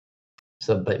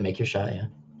 So, but make your shot, yeah.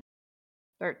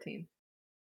 13.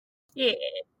 Yeah.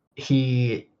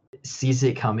 He sees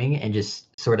it coming and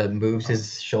just sort of moves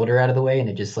his shoulder out of the way, and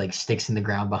it just like sticks in the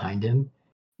ground behind him.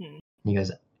 Hmm. And he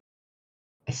goes,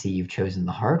 "I see you've chosen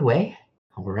the hard way.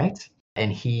 All right."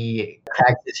 And he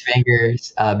cracks his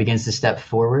fingers, begins to step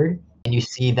forward, and you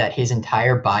see that his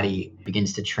entire body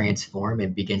begins to transform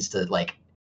and begins to like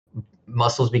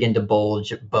muscles begin to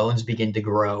bulge, bones begin to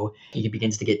grow. He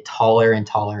begins to get taller and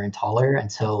taller and taller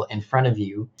until in front of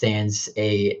you stands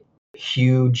a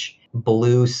huge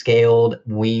blue scaled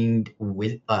winged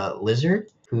lizard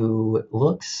who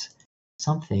looks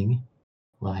something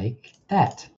like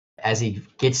that. As he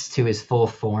gets to his full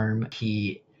form,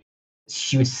 he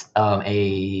shoots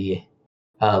a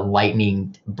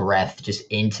lightning breath just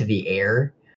into the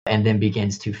air and then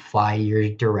begins to fly your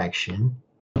direction.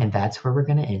 And that's where we're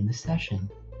going to end the session.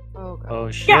 Oh god.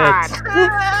 Oh shit.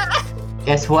 God!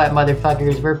 Guess what,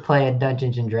 motherfuckers? We're playing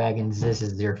Dungeons and Dragons. This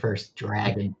is your first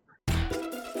dragon.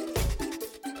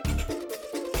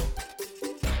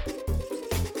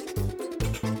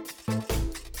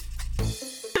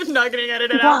 not getting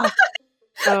edited out. Wow.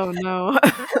 Oh no.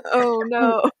 Oh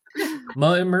no.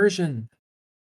 My immersion.